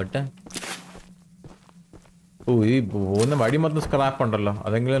 മേലോട്ട്. ഈ പോകുന്ന വഴി മൊത്തം സ്ക്രാപ്പ് ഉണ്ടല്ലോ,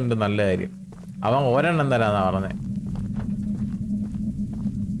 അതെങ്കിലും ഉണ്ട്. നല്ല കാര്യം. അവൻ ഒരെണ്ണം തരാന്നാ പറഞ്ഞേ.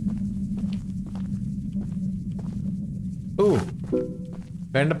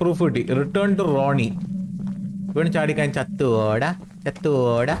 വേണ്ട പ്രൂഫ് കിട്ടി. Return to Roni. വീണ് ചാടിക്കാൻ ചത്തുവോടാ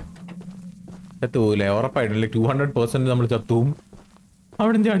ചത്തുപോകൂലേ? ഉറപ്പായിട്ടില്ലേ 200% നമ്മൾ ചത്തുവും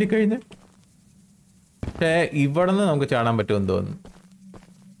അവിടെ ചാടിക്കഴിഞ്ഞ്. പക്ഷേ ഇവിടെ നിന്ന് നമുക്ക് ചാടാൻ പറ്റുമെന്ന് തോന്നുന്നു.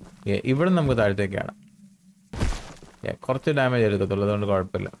 ഇവിടെ നിന്ന് നമുക്ക് താഴത്തേക്ക് ചാടാം. കുറച്ച് ഡാമേജ് എടുക്കത്തുള്ളൂ, അതുകൊണ്ട്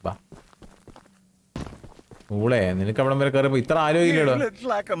കുഴപ്പമില്ല. വാ ഊളെ, നിനക്ക് അവിടെ വരെ കയറിയപ്പോ ഇത്ര ആരോഗ്യമില്ലടോ.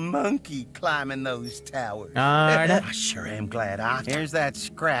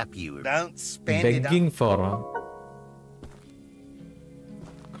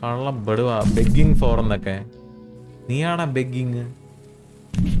 കള്ളം പെടുവാ. ബെഗിങ് ഫോർ എന്നൊക്കെ നീയാടാ ബെഗിങ്.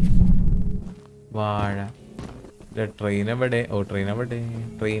 വാഴ ട്രെയിൻ എവിടെ? ഓ ട്രെയിൻ എവിടെ?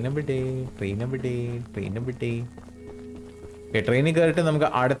 ട്രെയിനിൽ കയറിയിട്ട് നമുക്ക്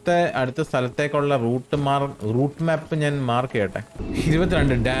അടുത്ത സ്ഥലത്തേക്കുള്ള റൂട്ട് മാപ്പ് ഞാൻ മാർക്ക് ചെയ്യട്ടെ.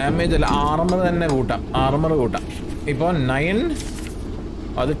 22 ഡാമേജ് അല്ല, ആർമർ തന്നെ കൂട്ടാം. ഇപ്പോൾ 9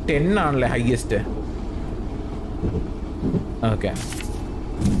 അത് 10 ആണല്ലേ ഹൈയസ്റ്റ്. ഓക്കെ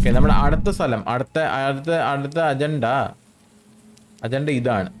നമ്മുടെ അടുത്ത സ്ഥലം, അടുത്ത അജണ്ട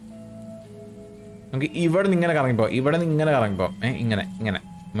ഇതാണ്. നമുക്ക് ഇവിടെ നിന്ന് ഇങ്ങനെ കറങ്ങിപ്പോ, ഇങ്ങനെ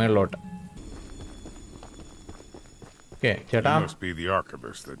മേളിലോട്ട്. ചേട്ടാ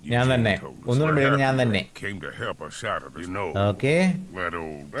ഞാൻ തന്നെ ഒന്നുകൂടെ ഞാൻ തന്നെ. ഓക്കെ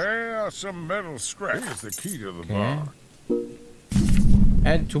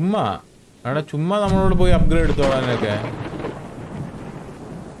ചുമ്മാ നമ്മളോട് പോയി അപ്ഗ്രേഡ് എടുത്തോളാനൊക്കെ.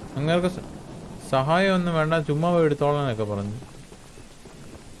 അങ്ങനെ സഹായം ഒന്നും വേണ്ട, ചുമ്മാ പോയി എടുത്തോളാനൊക്കെ പറഞ്ഞു.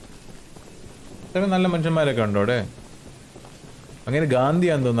 ഇതൊക്കെ നല്ല മനുഷ്യന്മാരൊക്കെ ഉണ്ടോ അവിടെ? അങ്ങനെ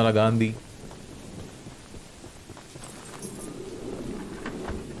ഗാന്ധിയാന്ന് തോന്നല. ഗാന്ധി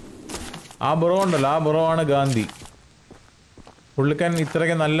ആ ബ്രോ ഉണ്ടല്ലോ, ആ ബ്രോ ആണ് ഗാന്ധി. പുള്ളിക്കാരൻ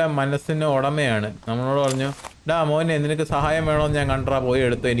ഇത്രയ്ക്ക് നല്ല മനസ്സിന് ഉടമയാണ്. നമ്മളോട് പറഞ്ഞു, ഡാ മോനെ നിനക്ക് സഹായം വേണോന്ന് ഞാൻ കണ്ടാ പോയി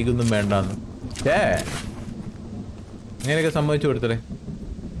എടുത്തോ, എനിക്കൊന്നും വേണ്ടാന്ന്. ഇങ്ങനെയൊക്കെ സമ്മതിച്ചു കൊടുത്തേ.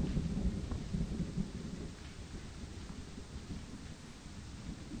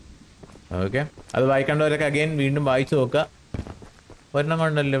 ഓക്കെ അത് വായിക്കേണ്ടവരൊക്കെ അഗൈൻ വീണ്ടും വായിച്ചു നോക്കുക. ഒരെണ്ണം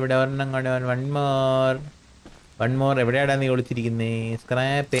കൊണ്ടല്ലോ ഇവിടെ, വൺ മോർ എവിടെയാടാ നീ ഒളിച്ചിരിക്കുന്നേ?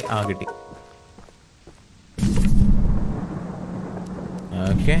 സ്ക്രാപ്പ് കിട്ടി.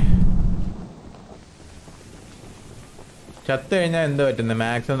 ഓക്കെ. ചത്ത് കഴിഞ്ഞാൽ എന്താ പറ്റുന്നത്?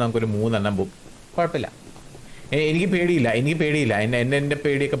 മാക്സിമം നമുക്കൊരു 3 എണ്ണം പോവും. കുഴപ്പമില്ല. എനിക്ക് പേടിയില്ല. എൻ്റെ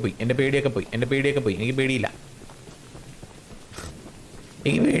പേടിയൊക്കെ പോയി. എൻ്റെ പേടിയൊക്കെ പോയി. എനിക്ക് പേടിയില്ല.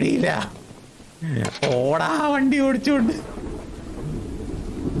 ഓടാ വണ്ടി ഓടിച്ചോണ്ട്.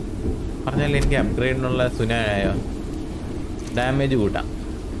 പറഞ്ഞാൽ എനിക്ക് അപ്ഗ്രേഡിനുള്ള സുനായോ ഡാമേജ് കൂട്ടാം.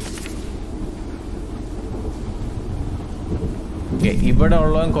 ഇവിടെ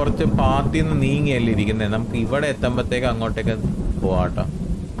ഉള്ളവൻ കുറച്ച് പാത്തിൽ നിന്ന് നീങ്ങിയല്ലേ ഇരിക്കുന്നത്. നമുക്ക് ഇവിടെ എത്തുമ്പോഴത്തേക്ക് അങ്ങോട്ടേക്ക് പോവാട്ടോ.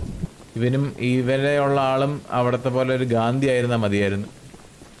 ഇവരെയുള്ള ആളും അവിടത്തെ പോലെ ഒരു ഗാന്ധി ആയിരുന്നാ മതിയായിരുന്നു.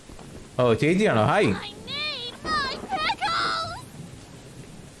 ഓ ചേച്ചിയാണോ? ഹായ്.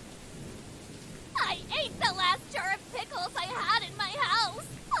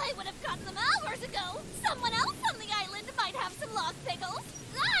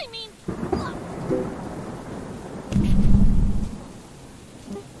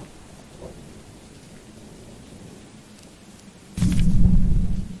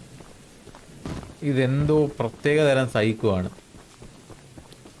 ഇതെന്തോ പ്രത്യേകതരം സൈക്കോയാണ്.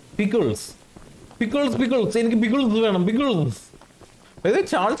 പിക്കിൾസ്. എനിക്ക് പിക്കിൾസ് വേണം.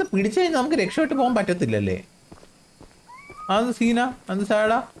 ചാൾസ് പിടിച്ചു കഴിഞ്ഞാൽ നമുക്ക് രക്ഷപ്പെട്ട് പോകാൻ പറ്റത്തില്ലല്ലേ? അത് സീന, അത്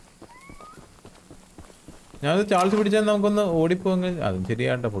സാഡാ. ഞാനത് ചാൾസ് പിടിച്ചാൽ നമുക്കൊന്ന് ഓടിപ്പോങ്ങ. അതും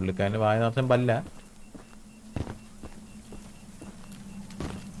ശരിയാട്ടോ, പുള്ളിക്കാരൻ്റെ വായ നിറച്ചും പല്ല.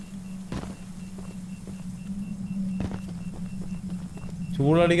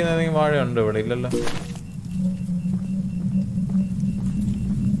 ചൂടടിക്കുന്ന ഏതെങ്കിലും വാഴയുണ്ടോ ഇവിടെ? ഇല്ലല്ലോ.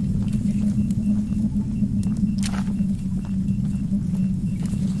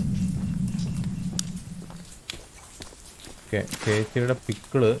 ചേച്ചിയുടെ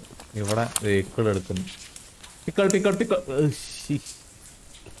പിക്കിള് ഇവിടെ പിക്കിൾ എടുക്കുന്നു. പിക്കിൾ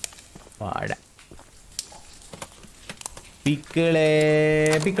വാഴ.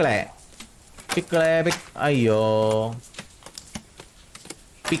 പിക്കിളെ അയ്യോ.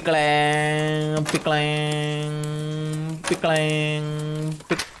 Pickle.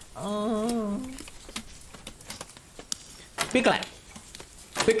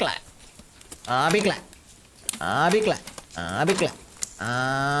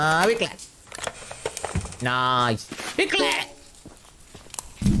 Nice. Pickle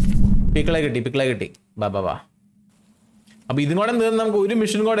കിട്ടി. ബാ. അപ്പൊ ഇതും കൂടെ നമുക്ക് ഒരു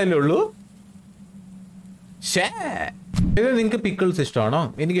മിഷൻ കൂടെ അല്ലേ ഉള്ളൂ. ഇത് നിങ്ങൾക്ക് പിക്കിൾസ് ഇഷ്ടമാണോ?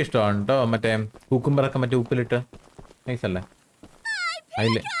 എനിക്ക് ഇഷ്ടമാണ് കേട്ടോ. മറ്റേ കുക്കുംബറൊക്കെ മറ്റേ ഉപ്പിലിട്ട് നൈസ് അല്ലേ?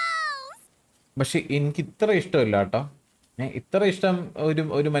 അതില് പക്ഷെ എനിക്ക് ഇത്ര ഇഷ്ടമില്ല കേട്ടോ. ഇത്ര ഇഷ്ടം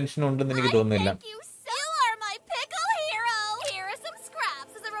ഒരു മനുഷ്യനുണ്ടെന്ന് എനിക്ക് തോന്നുന്നില്ല.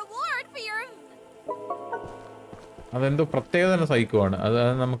 അതെന്തോ പ്രത്യേക തന്നെ സൈക്കോ ആണ്. അത്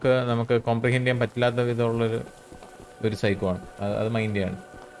നമുക്ക് കോംപ്രിഹെൻഡ് ചെയ്യാൻ പറ്റില്ലാത്ത വിധമുള്ളൊരു സൈക്കോ ആണ്. അത് മൈൻഡ് ചെയ്യാണ്.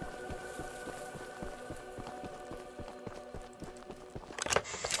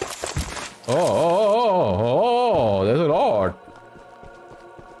 There's a lot.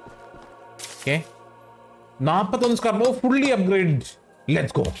 Okay. 41 scrap fully upgraded.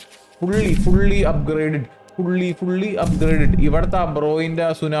 Let's go. Fully upgraded. ഇവിടുത്തെ ആ ബ്രോയിന്റെ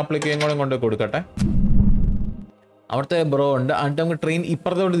സുനാപ്ലിക്കേയും കൂടെ കൊണ്ട് കൊടുക്കട്ടെ. അവിടുത്തെ ബ്രോ ഉണ്ട്. എന്നിട്ട് നമുക്ക് ട്രെയിൻ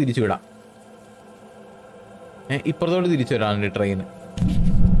ഇപ്പുറത്തോട്ട് തിരിച്ചു വിടാം. ഇപ്പുറത്തോട്ട് തിരിച്ചു വരാം ട്രെയിൻ.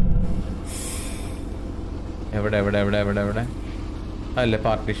 എവിടെ അല്ലേ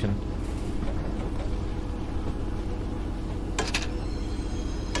പാർട്ടീഷൻ?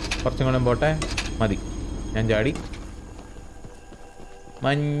 കുറച്ചും കൂടെ പോട്ടെ. മതി. ഞാൻ ചാടി.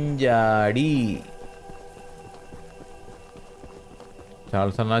 മഞ്ചാടി.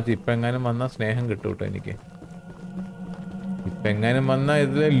 ചാൾസ് അണ്ണാച്ചി ഇപ്പം എങ്ങാനും വന്നാൽ സ്നേഹം കിട്ടും കേട്ടോ എനിക്ക്. ഇപ്പം എങ്ങാനും വന്നാൽ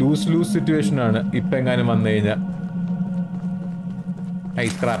ഇതിലെ ലൂസ് സിറ്റുവേഷൻ ആണ്. ഇപ്പം എങ്ങാനും വന്നു കഴിഞ്ഞാൽ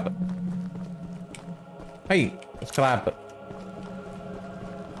സ്ക്രാപ്പ്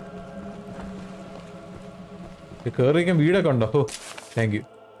കേറിയിരിക്കാൻ വീടൊക്കെ ഉണ്ടോ? ഓ താങ്ക് യു.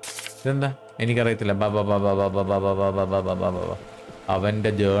 ഇതെന്താ എനിക്കറിയത്തില്ല.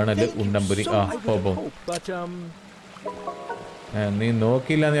 അവന്റെ ജേണല് ഉണ്ടംപുരി. നീ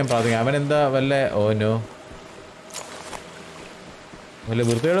നോക്കിയില്ല എന്ന് ഞാൻ പറഞ്ഞു. അവനെന്താ വല്ല ഓനോ വല്ല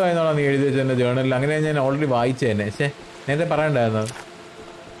വൃത്തികേടുമായിരുന്നോളാം നീ എഴുതി വെച്ചെന്നെ ജേണലിൽ. അങ്ങനെ ഞാൻ ഓൾറെഡി വായിച്ചേനെ. നേരത്തെ പറയണ്ടായിരുന്നോ?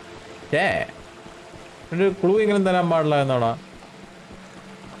 ഒരു ക്ലൂ എങ്കിലും തരാൻ പാടില്ല എന്നോടാ.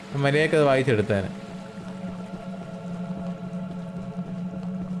 മര്യാദക്കത് വായിച്ചെടുത്തേനെ.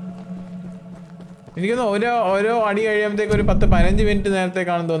 എനിക്കൊന്ന് ഓരോ അടി കഴിയുമ്പോഴത്തേക്ക് ഒരു 10-15 മിനിറ്റ്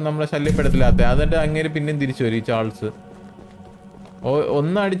നേരത്തേക്കാണെന്ന് തോന്നുന്നു നമ്മളെ ശല്യപ്പെടുത്തില്ലാത്ത. എന്നിട്ട് അങ്ങനെ പിന്നെയും തിരിച്ചു വരും ഈ ചാൾസ്.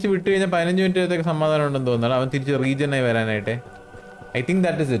 ഒന്ന് അടിച്ച് വിട്ട് കഴിഞ്ഞാൽ 15 മിനിറ്റ് നേരത്തേക്ക് സമാധാനം ഉണ്ടെന്ന് തോന്നുന്നു. അവൻ തിരിച്ച് റീജനായി വരാനായിട്ട്. I think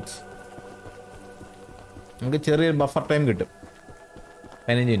that is it. നമുക്ക് ചെറിയൊരു ബഫർ ടൈം കിട്ടും.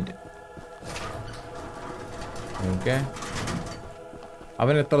 15 മിനിറ്റ്. ഓക്കെ,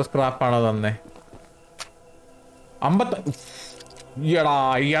 അവൻ എത്ര സ്ക്രാപ്പാണോ തന്നെ? 50.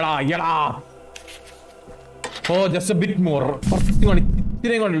 ഓ ജസ്റ്റ് എ ബിറ്റ് മോർ.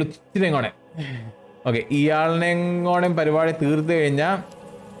 ഇച്ചിരിയും കൊണ്ടുള്ളൂ, ഇച്ചിരിയും കൂടെ. ഓക്കെ, ഇയാളിനെയും കൂടെ പരിപാടി തീർത്ത് കഴിഞ്ഞാൽ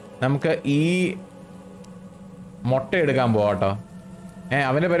നമുക്ക് ഈ മുട്ട എടുക്കാൻ പോവാം കേട്ടോ.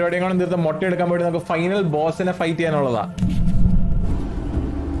 അവന്റെ പരിപാടിയും കൂടെ തീർത്ത് മുട്ട എടുക്കാൻ പോയിട്ട് നമുക്ക് ഫൈനൽ ബോസിനെ ഫൈറ്റ് ചെയ്യാനുള്ളതാ.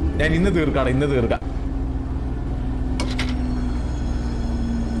 ഞാൻ ഇന്ന് തീർക്കാം.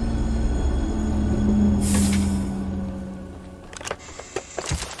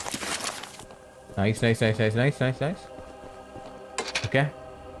 Nice. Okay.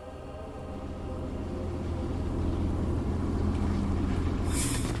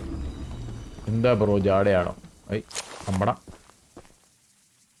 എന്താ ബ്രോ, ജാടയാണോ? അമ്പട,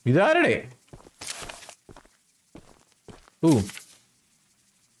 ഇതാരടേ?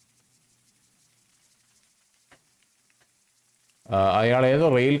 അയാൾ ഏതോ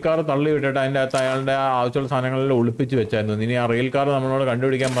റെയിൽ കാർ തള്ളി വിട്ടിട്ട് അതിൻ്റെ അകത്ത് അയാളുടെ ആവശ്യമുള്ള സാധനങ്ങളെല്ലാം ഒളിപ്പിച്ച് വെച്ചായിരുന്നു. ഇനി ആ റെയിൽ കാർ നമ്മളോട്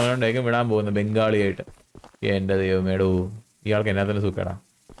കണ്ടുപിടിക്കാൻ പറഞ്ഞുകൊണ്ടേക്കും വിടാൻ പോകുന്നത് ബംഗാളിയായിട്ട്. എന്റെ ദൈവമേടൂ, ഇയാൾക്ക് എന്നാ തന്നെ സുഖടാ.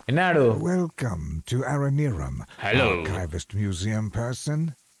 എന്നാടോ? Welcome to Araniram. Hello. Archivist museum person.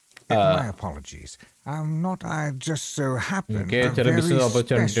 My apologies. I just so happened Okay, a very business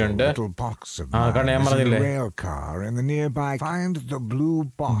opportunity special ഉണ്ട്. little box of mine is in the rail car in the nearby. Find the blue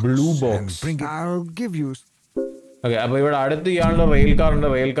box. And bring it. I'll give you. Okay, അപ്പോൾ ഇവിടെ അടുത്ത് ഇയാളുടെ rail കാറുണ്ട്.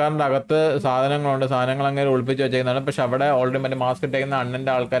 Rail കാറിൻ്റെ അകത്ത് സാധനങ്ങളുണ്ട്. സാധനങ്ങൾ അങ്ങനെ ഒളിപ്പിച്ച് വെച്ചേക്കുന്നതാണ്. പക്ഷെ അവിടെ ഓൾറെഡി മറ്റേ മാസ്ക് ഇട്ടേക്കുന്ന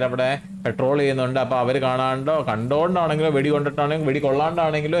അണ്ണൻ്റെ ആൾക്കാർ അവിടെ പെട്രോൾ ചെയ്യുന്നുണ്ട്. അപ്പോൾ അവർ കണ്ടോണ്ടാണെങ്കിലോ വെടി കൊണ്ടിട്ടാണെങ്കിലും വെടി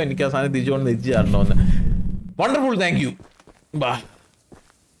കൊള്ളാണ്ടാണെങ്കിലോ എനിക്ക് ആ സാധനം തിരിച്ചു തരണമെന്ന്. Wonderful, thank you. ബാ,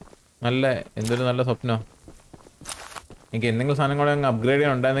 എന്തൊരു നല്ല സ്വപ്നം. എനിക്ക് എന്തെങ്കിലും സാധനം കൂടെ അങ്ങ് അപ്ഗ്രേഡ്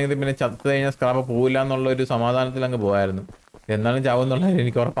ചെയ്യാൻ ഉണ്ടായിരുന്നെങ്കിൽ പിന്നെ ചത്ത് കഴിഞ്ഞാൽ സ്ക്രാപ്പ് പോവില്ല എന്നുള്ളൊരു സമാധാനത്തിൽ അങ്ങ് പോയായിരുന്നു. എന്നാലും ചാവുന്നുള്ളത്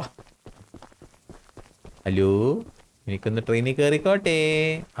എനിക്ക് ഉറപ്പാ. ഹലോ, എനിക്കൊന്ന് ട്രെയിനിൽ കയറിക്കോട്ടെ.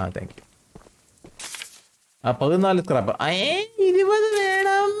 Thank you. 14 സ്ക്രാപ്പ്. 20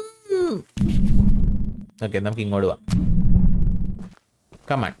 വേണം. ഓക്കെ, നമുക്ക് ഇങ്ങോട്ട് പോവാം.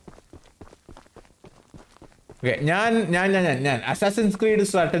 കമാൻ. ഓക്കെ, ഞാൻ അസാസിൻസ് ക്രീഡ്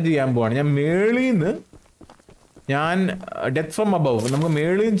സ്ട്രാറ്റജി ചെയ്യാൻ പോവാണ്. ഞാൻ മേളീന്ന് ഡെത്ത് ഫ്രം അബവ്, നമുക്ക്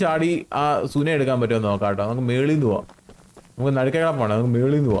മേളീന്ന് ചാടി ആ സുന എടുക്കാൻ പറ്റുമോ നോക്കാം കേട്ടോ. നമുക്ക് മേളീന്ന് പോവാം. നമുക്ക് നടുക്കേടാ പോകണം. നമുക്ക്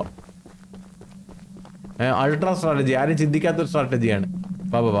മേളീന്ന് പോവാം. അൾട്രാ സ്ട്രാറ്റജി, ആരും ചിന്തിക്കാത്തൊരു സ്ട്രാറ്റജിയാണ്.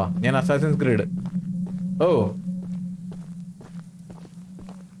 വാ, ഞാൻ അസാസിൻസ് ക്രീഡ്. ഓ,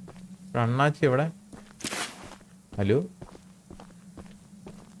 അണ്ണാച്ചി എവിടെ? ഹലോ,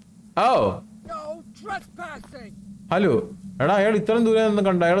 ഹലോ, എടാ അയാൾ ഇത്രയും ദൂരെ നിന്ന്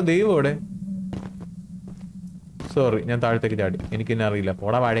കണ്ട? അയാളെ ദൈവം എവിടെ? സോറി, ഞാൻ താഴത്തേക്ക് ചാടി. എനിക്കെന്നെ അറിയില്ല.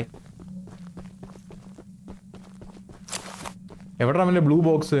 പോടാ വാടേ. എവിടാ അവന്റെ ബ്ലൂ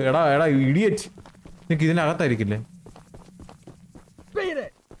ബോക്സ്? എടാ ഇഡിയറ്റ്, നിനക്ക് ഇതിനകത്തായിരിക്കില്ലേ?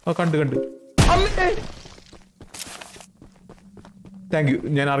 കണ്ട് താങ്ക് യു.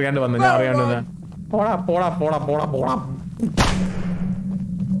 ഞാൻ അറിയാണ്ട് വന്ന. പോടാ.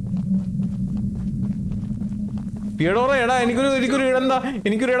 തിയഡോറ, എടാ എനിക്കൊരു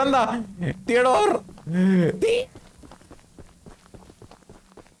ഇടന്താ തിയഡോർ.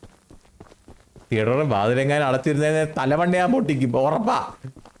 തിയഡോറെ വാതിലെങ്ങാനും അടച്ചിരുന്ന തലമണ്ട ഞാൻ പൊട്ടിക്കും, ഉറപ്പാ.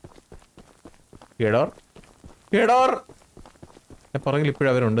 തിയഡോർ പുറകിൽ ഇപ്പോഴും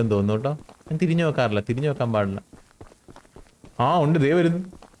അവരുണ്ടെന്ന് തോന്നുന്നു കേട്ടോ. ഞാൻ തിരിഞ്ഞു നോക്കാൻ പാടില്ല. ഉണ്ട്, ദേ വരുന്നു.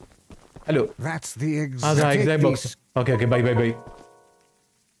 Hello, exact box. Okay, by.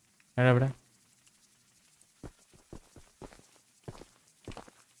 എവിടെ?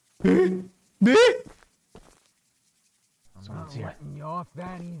 Someone's letting you off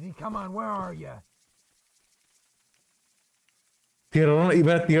that easy. Come on, where are you?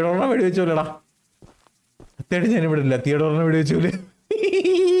 തിയഡോറിനെ വെടിവെച്ചോലെടാ. അത്യാവശ്യം ഞാൻ ഇവിടെ ഇല്ല. തിയഡോറിനെ വെടിവെച്ചോലെ.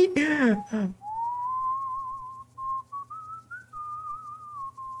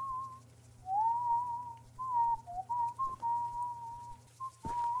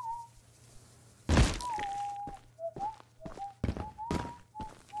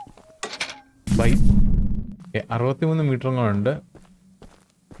 ബൈ. 63 മീറ്ററും കൂടെ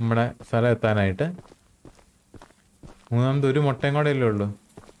നമ്മുടെ സ്ഥലം എത്താനായിട്ട്. മൂന്നാമത്തെ ഒരു മുട്ടയും കൂടെ അല്ലേ ഉള്ളൂ.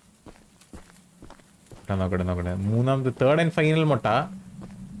 നോക്കട്ടെ. മൂന്നാമത്തെ തേർഡ് ആൻഡ് ഫൈനൽ മുട്ട.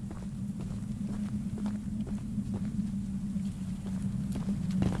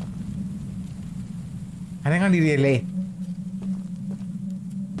 അനങ്ങാണ്ടിരിയല്ലേ?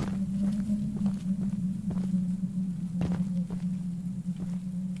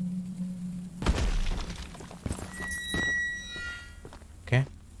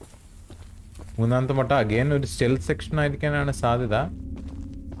 മൂന്നാമത്തെ മുട്ട അഗൈൻ ഒരു സ്റ്റെൽത്ത് സെക്ഷൻ ആയിരിക്കാനാണ് സാധ്യത.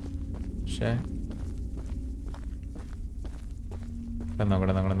 പക്ഷേ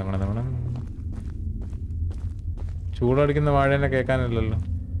നോക്കണം ചൂടടിക്കുന്ന വാഴേനെ കേൾക്കാനില്ലല്ലോ.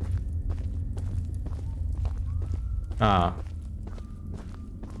 ആ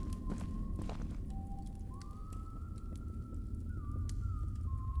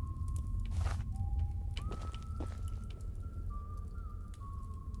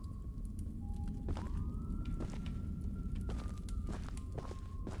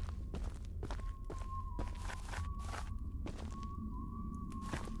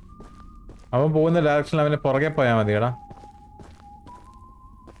അവൻ പോകുന്ന ഡയറക്ഷനിൽ അവനെ പുറകെ പോയാൽ മതിയടാ.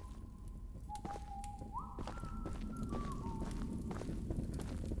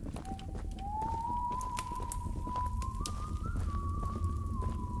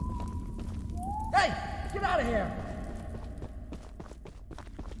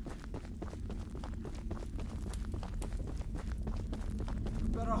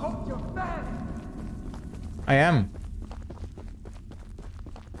 I am.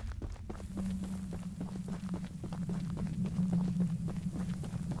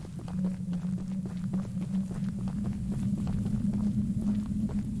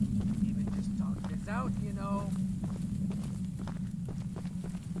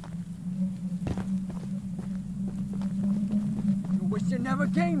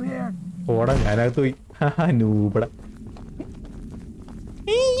 ഓടാ ഞാനകത്ത് പോയി. നൂപട.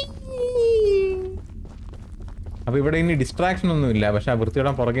 അപ്പൊ ഇവിടെ ഇനി ഡിസ്ട്രാക്ഷൻ ഒന്നും ഇല്ല. പക്ഷെ ആ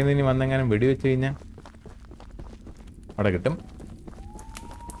വൃത്തിയുടെ പുറകെ നിന്ന് ഇനി വന്നെങ്ങാനും വെടിവെച്ച് കഴിഞ്ഞാൽ അവിടെ കിട്ടും.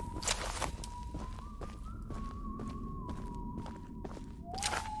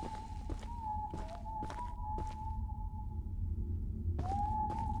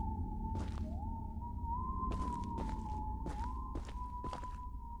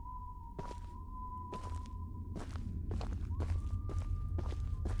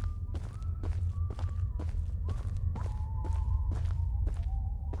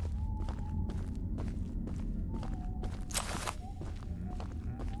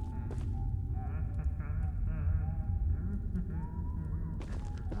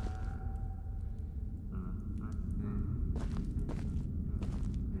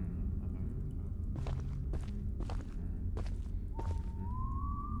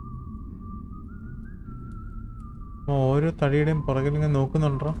 ഓരോ തടിയുടെയും പുറകിൽ ഇങ്ങനെ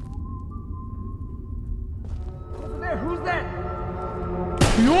നോക്കുന്നുണ്ടോ?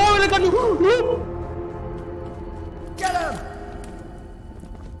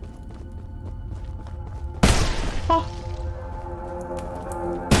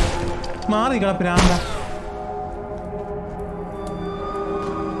 മാറി പ്രാന്ത.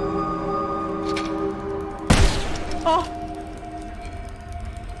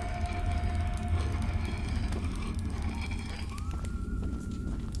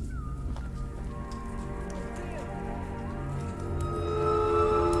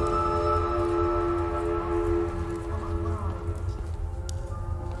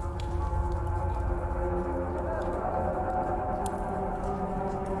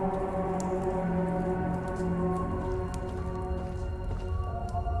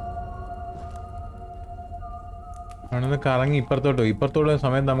 അവനൊന്ന് കറങ്ങി ഇപ്പുറത്തോട്ട്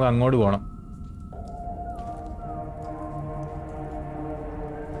സമയത്ത് നമുക്ക് അങ്ങോട്ട് പോകണം.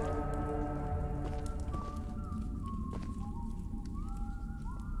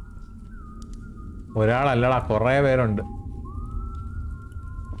 ഒരാളല്ലടാ, കുറേ പേരുണ്ട്.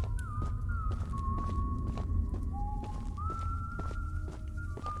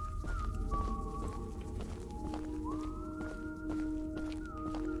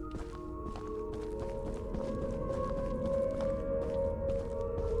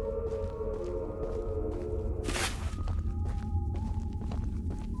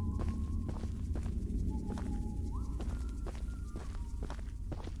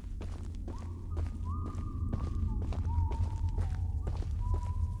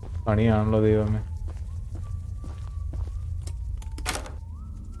 പണിയാണല്ലോ ദൈവമേ.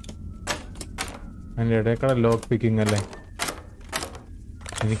 അതിൻ്റെ ഇടയ്ക്കൂടെ ലോക്ക് പിക്കിംഗ് അല്ലേ?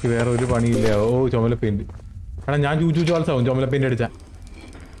 എനിക്ക് വേറെ ഒരു പണിയില്ല. ഓ ചുമല പെയിന്റ്. എടാ ഞാൻ ചൂച്ചു ചാൾസ് ആവും ചുമല പെയിന്റ് അടിച്ചാ.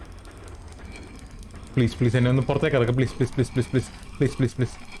 പ്ലീസ് പ്ലീസ് എന്നെ ഒന്ന് പുറത്തേക്ക് ഇറക്കാം. Please please please please please please please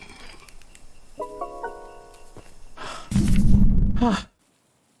please.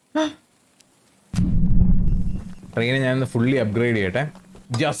 ട്രെയിനെ ഞാനൊന്ന് ഫുള്ളി അപ്ഗ്രേഡ് ചെയ്യട്ടെ.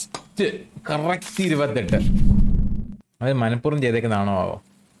 Just correct 28. അത് മനഃപൂർവ്വം ചെയ്തേക്കുന്നതാണോ ആവോ?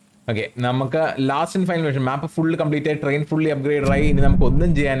 ഓക്കെ, നമുക്ക് last and final mission. Map full complete ആയി, ട്രെയിൻ ഫുള്ളി അപ്ഗ്രേഡ് ആയി. ഇനി നമുക്ക് ഒന്നും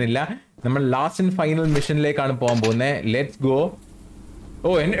ചെയ്യാനില്ല. നമ്മൾ ലാസ്റ്റ് ആൻഡ് ഫൈനൽ മിഷനിലേക്കാണ് പോകാൻ പോകുന്നത്. Let's go.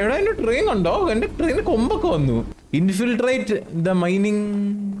 ഓ എടാ എൻ്റെ ട്രെയിൻ ഉണ്ടോ? എൻ്റെ ട്രെയിന് കൊമ്പൊക്കെ വന്നു. Infiltrate the mining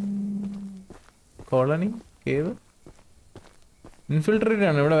colony cave infiltrate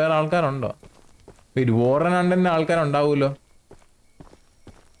ആണ്. ഇവിടെ വേറെ ആൾക്കാരുണ്ടോ? വോറൻ ആണ്ടന്റെ ആൾക്കാരുണ്ടാവൂലോ.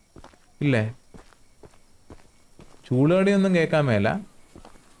 ഇല്ലേ? ചൂടുകടിയൊന്നും കേൾക്കാൻ മേല.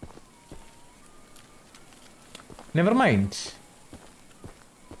 Never mind.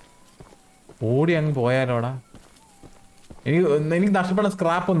 ഓടി അങ്ങ് പോയാലോടാ. എനിക്ക് നഷ്ടപ്പെട്ട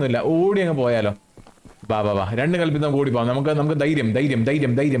സ്ക്രാപ്പ് ഒന്നുമില്ല. ഓടി അങ്ങ് പോയാലോ. വാ വാ വാ, രണ്ട് കൽപ്പിച്ച് നമുക്ക് ഓടി പോവാം. നമുക്ക് ധൈര്യം ധൈര്യം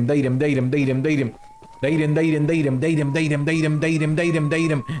ധൈര്യം ധൈര്യം ധൈര്യം ധൈര്യം ധൈര്യം ധൈര്യം ധൈര്യം ധൈര്യം ധൈര്യം ധൈര്യം ധൈര്യം ധൈര്യം ധൈര്യം ധൈര്യം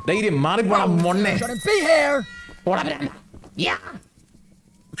ധൈര്യം ധൈര്യം മാറിപ്പോടാ മൊണ്ണെ.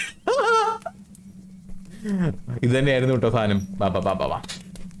 ഇത് തന്നെയായിരുന്നു കേട്ടോ സാധനം. വാ വാ വാ വാ,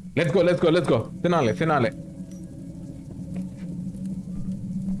 let's go let's go let's go. Finale finale.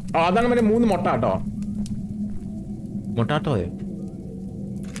 അതാണ് മറ്റേ 3 മുട്ട കേട്ടോ. മുട്ടാട്ടോയോ?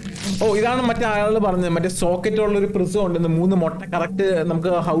 ഓ, ഇതാണ് മറ്റേ അയാൾ പറഞ്ഞത്. മറ്റേ സോക്കറ്റ് ഉള്ള ഒരു പ്രിസം ഉണ്ടെന്ന്. 3 മുട്ട കറക്റ്റ്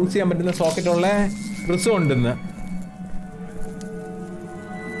നമുക്ക് ഹൗസ് ചെയ്യാൻ പറ്റുന്ന സോക്കറ്റ് ഉള്ള പ്രിസം ഉണ്ടെന്ന്.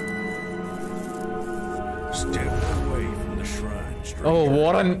 ഓ,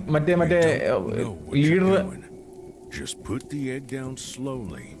 വോറൻ മറ്റേ leader. Just put the egg down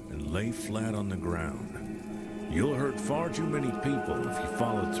slowly and lay flat on the ground. You'll hurt far too many people if you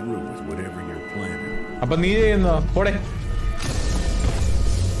follow through with whatever you're planning. അപ്പൊ നീ ചെയ്യുന്നോ? പോടെ.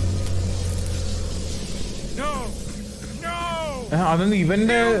 No! No! അതൊന്നും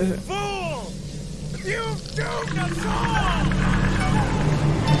ഇവന്റെ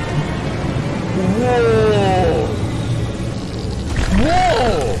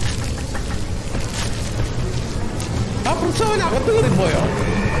ആ പ്രസവൻ അകത്ത് കയറിപ്പോയോ?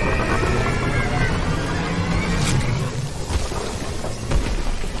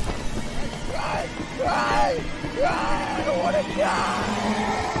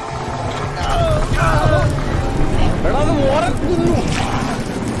 എടാ, അത് വോറൻ തിന്നു.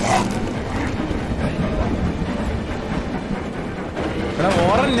 എടാ,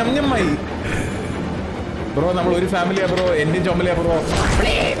 വോറൻ ഞമ്മമായി. ബ്രോ, നമ്മൾ ഒരു ഫാമിലിയാ ബ്രോ. എന്റെ ചുമലയാ ബ്രോ.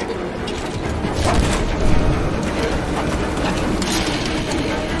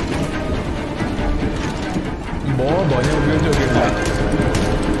 ഞാൻ ഉപയോഗിച്ച് നോക്കിയിട്ടില്ല.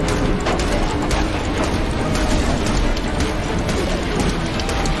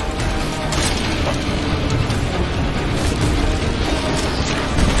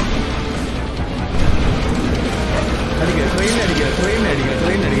 ട്രെയിൻ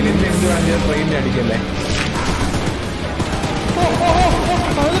അടിക്കില്ല. എന്ത് വേണമെങ്കിൽ ട്രെയിനിൽ അടിക്കല്ലേ.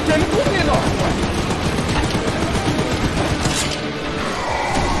 അത് ടെലിഫോൺ ചെയ്തോ?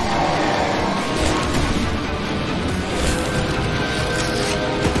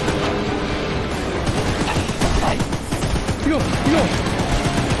 അയ്യോ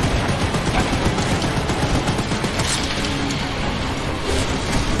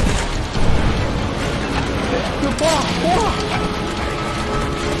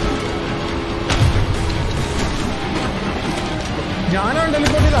ഞാനാണ്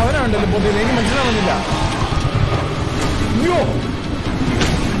ടെലിപ്പോർട്ട് ചെയ്ത്, അവനാണ് ടെലിപ്പോർട്ട് ചെയ്ത്. എനിക്ക് മനസ്സിലാവുന്നില്ല. അയ്യോ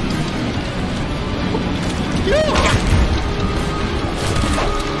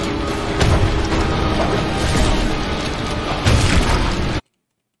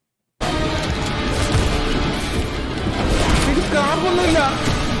ഇത് കാർബൊന്നുമില്ല.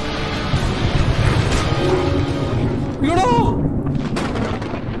 ഇടോ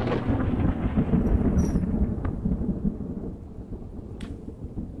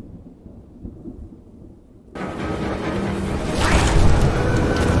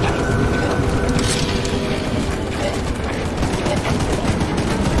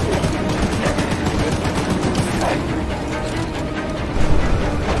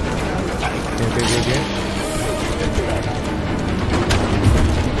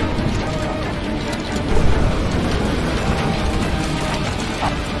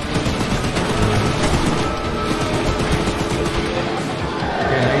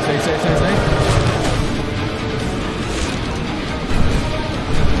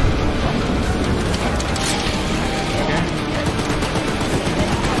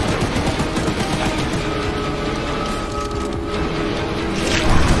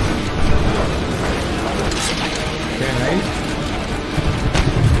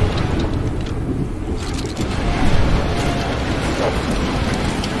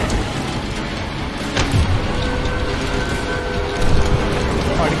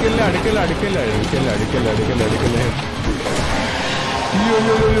അടിക്കല്ലേ.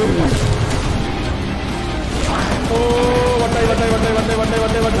 ഓ, വട്ടായി.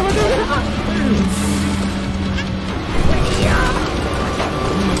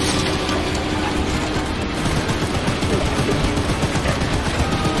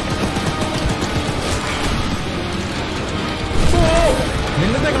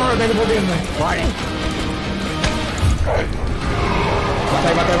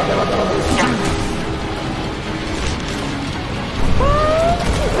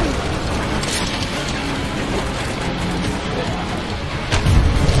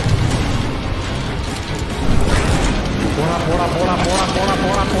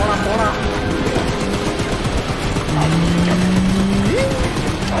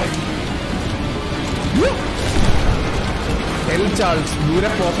 Charles, dure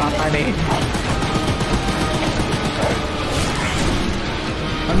po satane.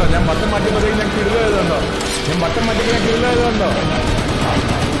 Ando, ഞാൻ ബട്ടൺ മാറ്റിയപ്പോഴത്തേക്ക് ഞാൻ കിടുന്നതുണ്ടോ? ഞാൻ ബട്ടൺ മാറ്റിയപ്പോൾ ഞാൻ കിടുന്നതുണ്ടോ?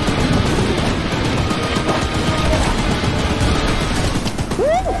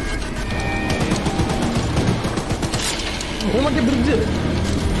 ഓ മറ്റേ ബ്രിഡ്ജ്.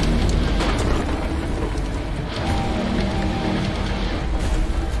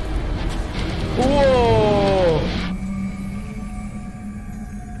 ഓ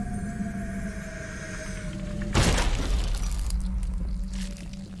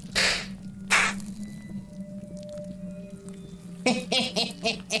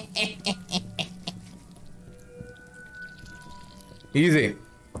easy.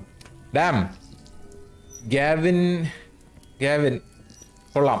 Damn. Gavin.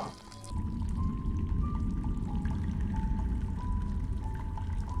 കൊള്ളാം.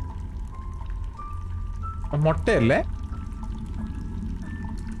 മുട്ടയല്ലേ?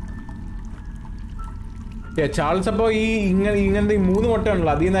 ചാൾസ് അപ്പോ ഈ ഇങ്ങനത്തെ 3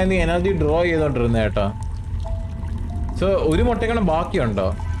 മുട്ടയുണ്ടല്ലോ, അതിൽ നിന്ന് എനർജി ഡ്രോ ചെയ്തോണ്ടിരുന്ന കേട്ടോ. സോ ഒരു മുട്ടയ്ക്കാണ് ബാക്കിയുണ്ടോ?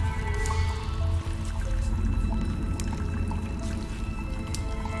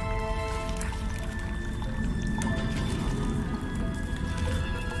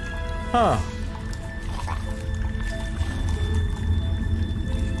 Huh.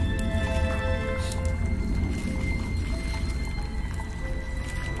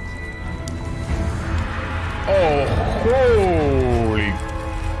 Oh, holy.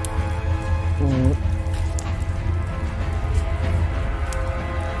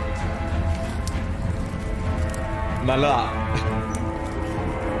 Nalla.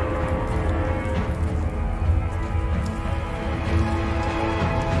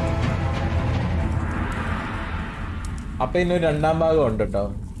 അപ്പൊ ഇന്നൊരു 2ാം ഭാഗം ഉണ്ട് കേട്ടോ.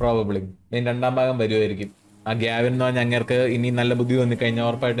 പ്രോബബ്ലി ഇനി 2ാം ഭാഗം വരുമായിരിക്കും. ആ ഗ്യാവിൻ എന്ന് പറഞ്ഞാൽ ഞങ്ങൾക്ക് ഇനി നല്ല ബുദ്ധി വന്നു കഴിഞ്ഞാൽ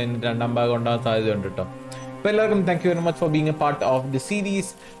ഉറപ്പായിട്ട് ഇനി 2ാം ഭാഗം ഉണ്ടാകാൻ സാധ്യതയുണ്ട് കേട്ടോ. അപ്പോൾ എല്ലാവർക്കും thank you very much for being A part of the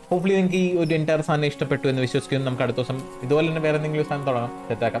series. Hopefully നിങ്ങൾക്ക് ഈ ഒരു എൻറ്റയർ സാധനം ഇഷ്ടപ്പെട്ടു എന്ന് വിശ്വസിക്കുന്നു. നമുക്ക് അടുത്ത ദിവസം ഇതുപോലെ തന്നെ വേറെ എന്തെങ്കിലും സാധനം തുടങ്ങാം,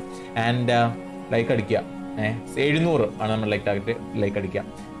 സെറ്റാക്കാം. ആൻഡ് ലൈക്ക് അടിക്കുക. 700 ആണ് നമ്മൾ ലൈക്ക് ടാർഗറ്റ്. ലൈക്ക് അടിക്കുക.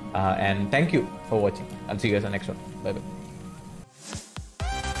 And thank you for watching. I'll see you guys on next one. Bye bye.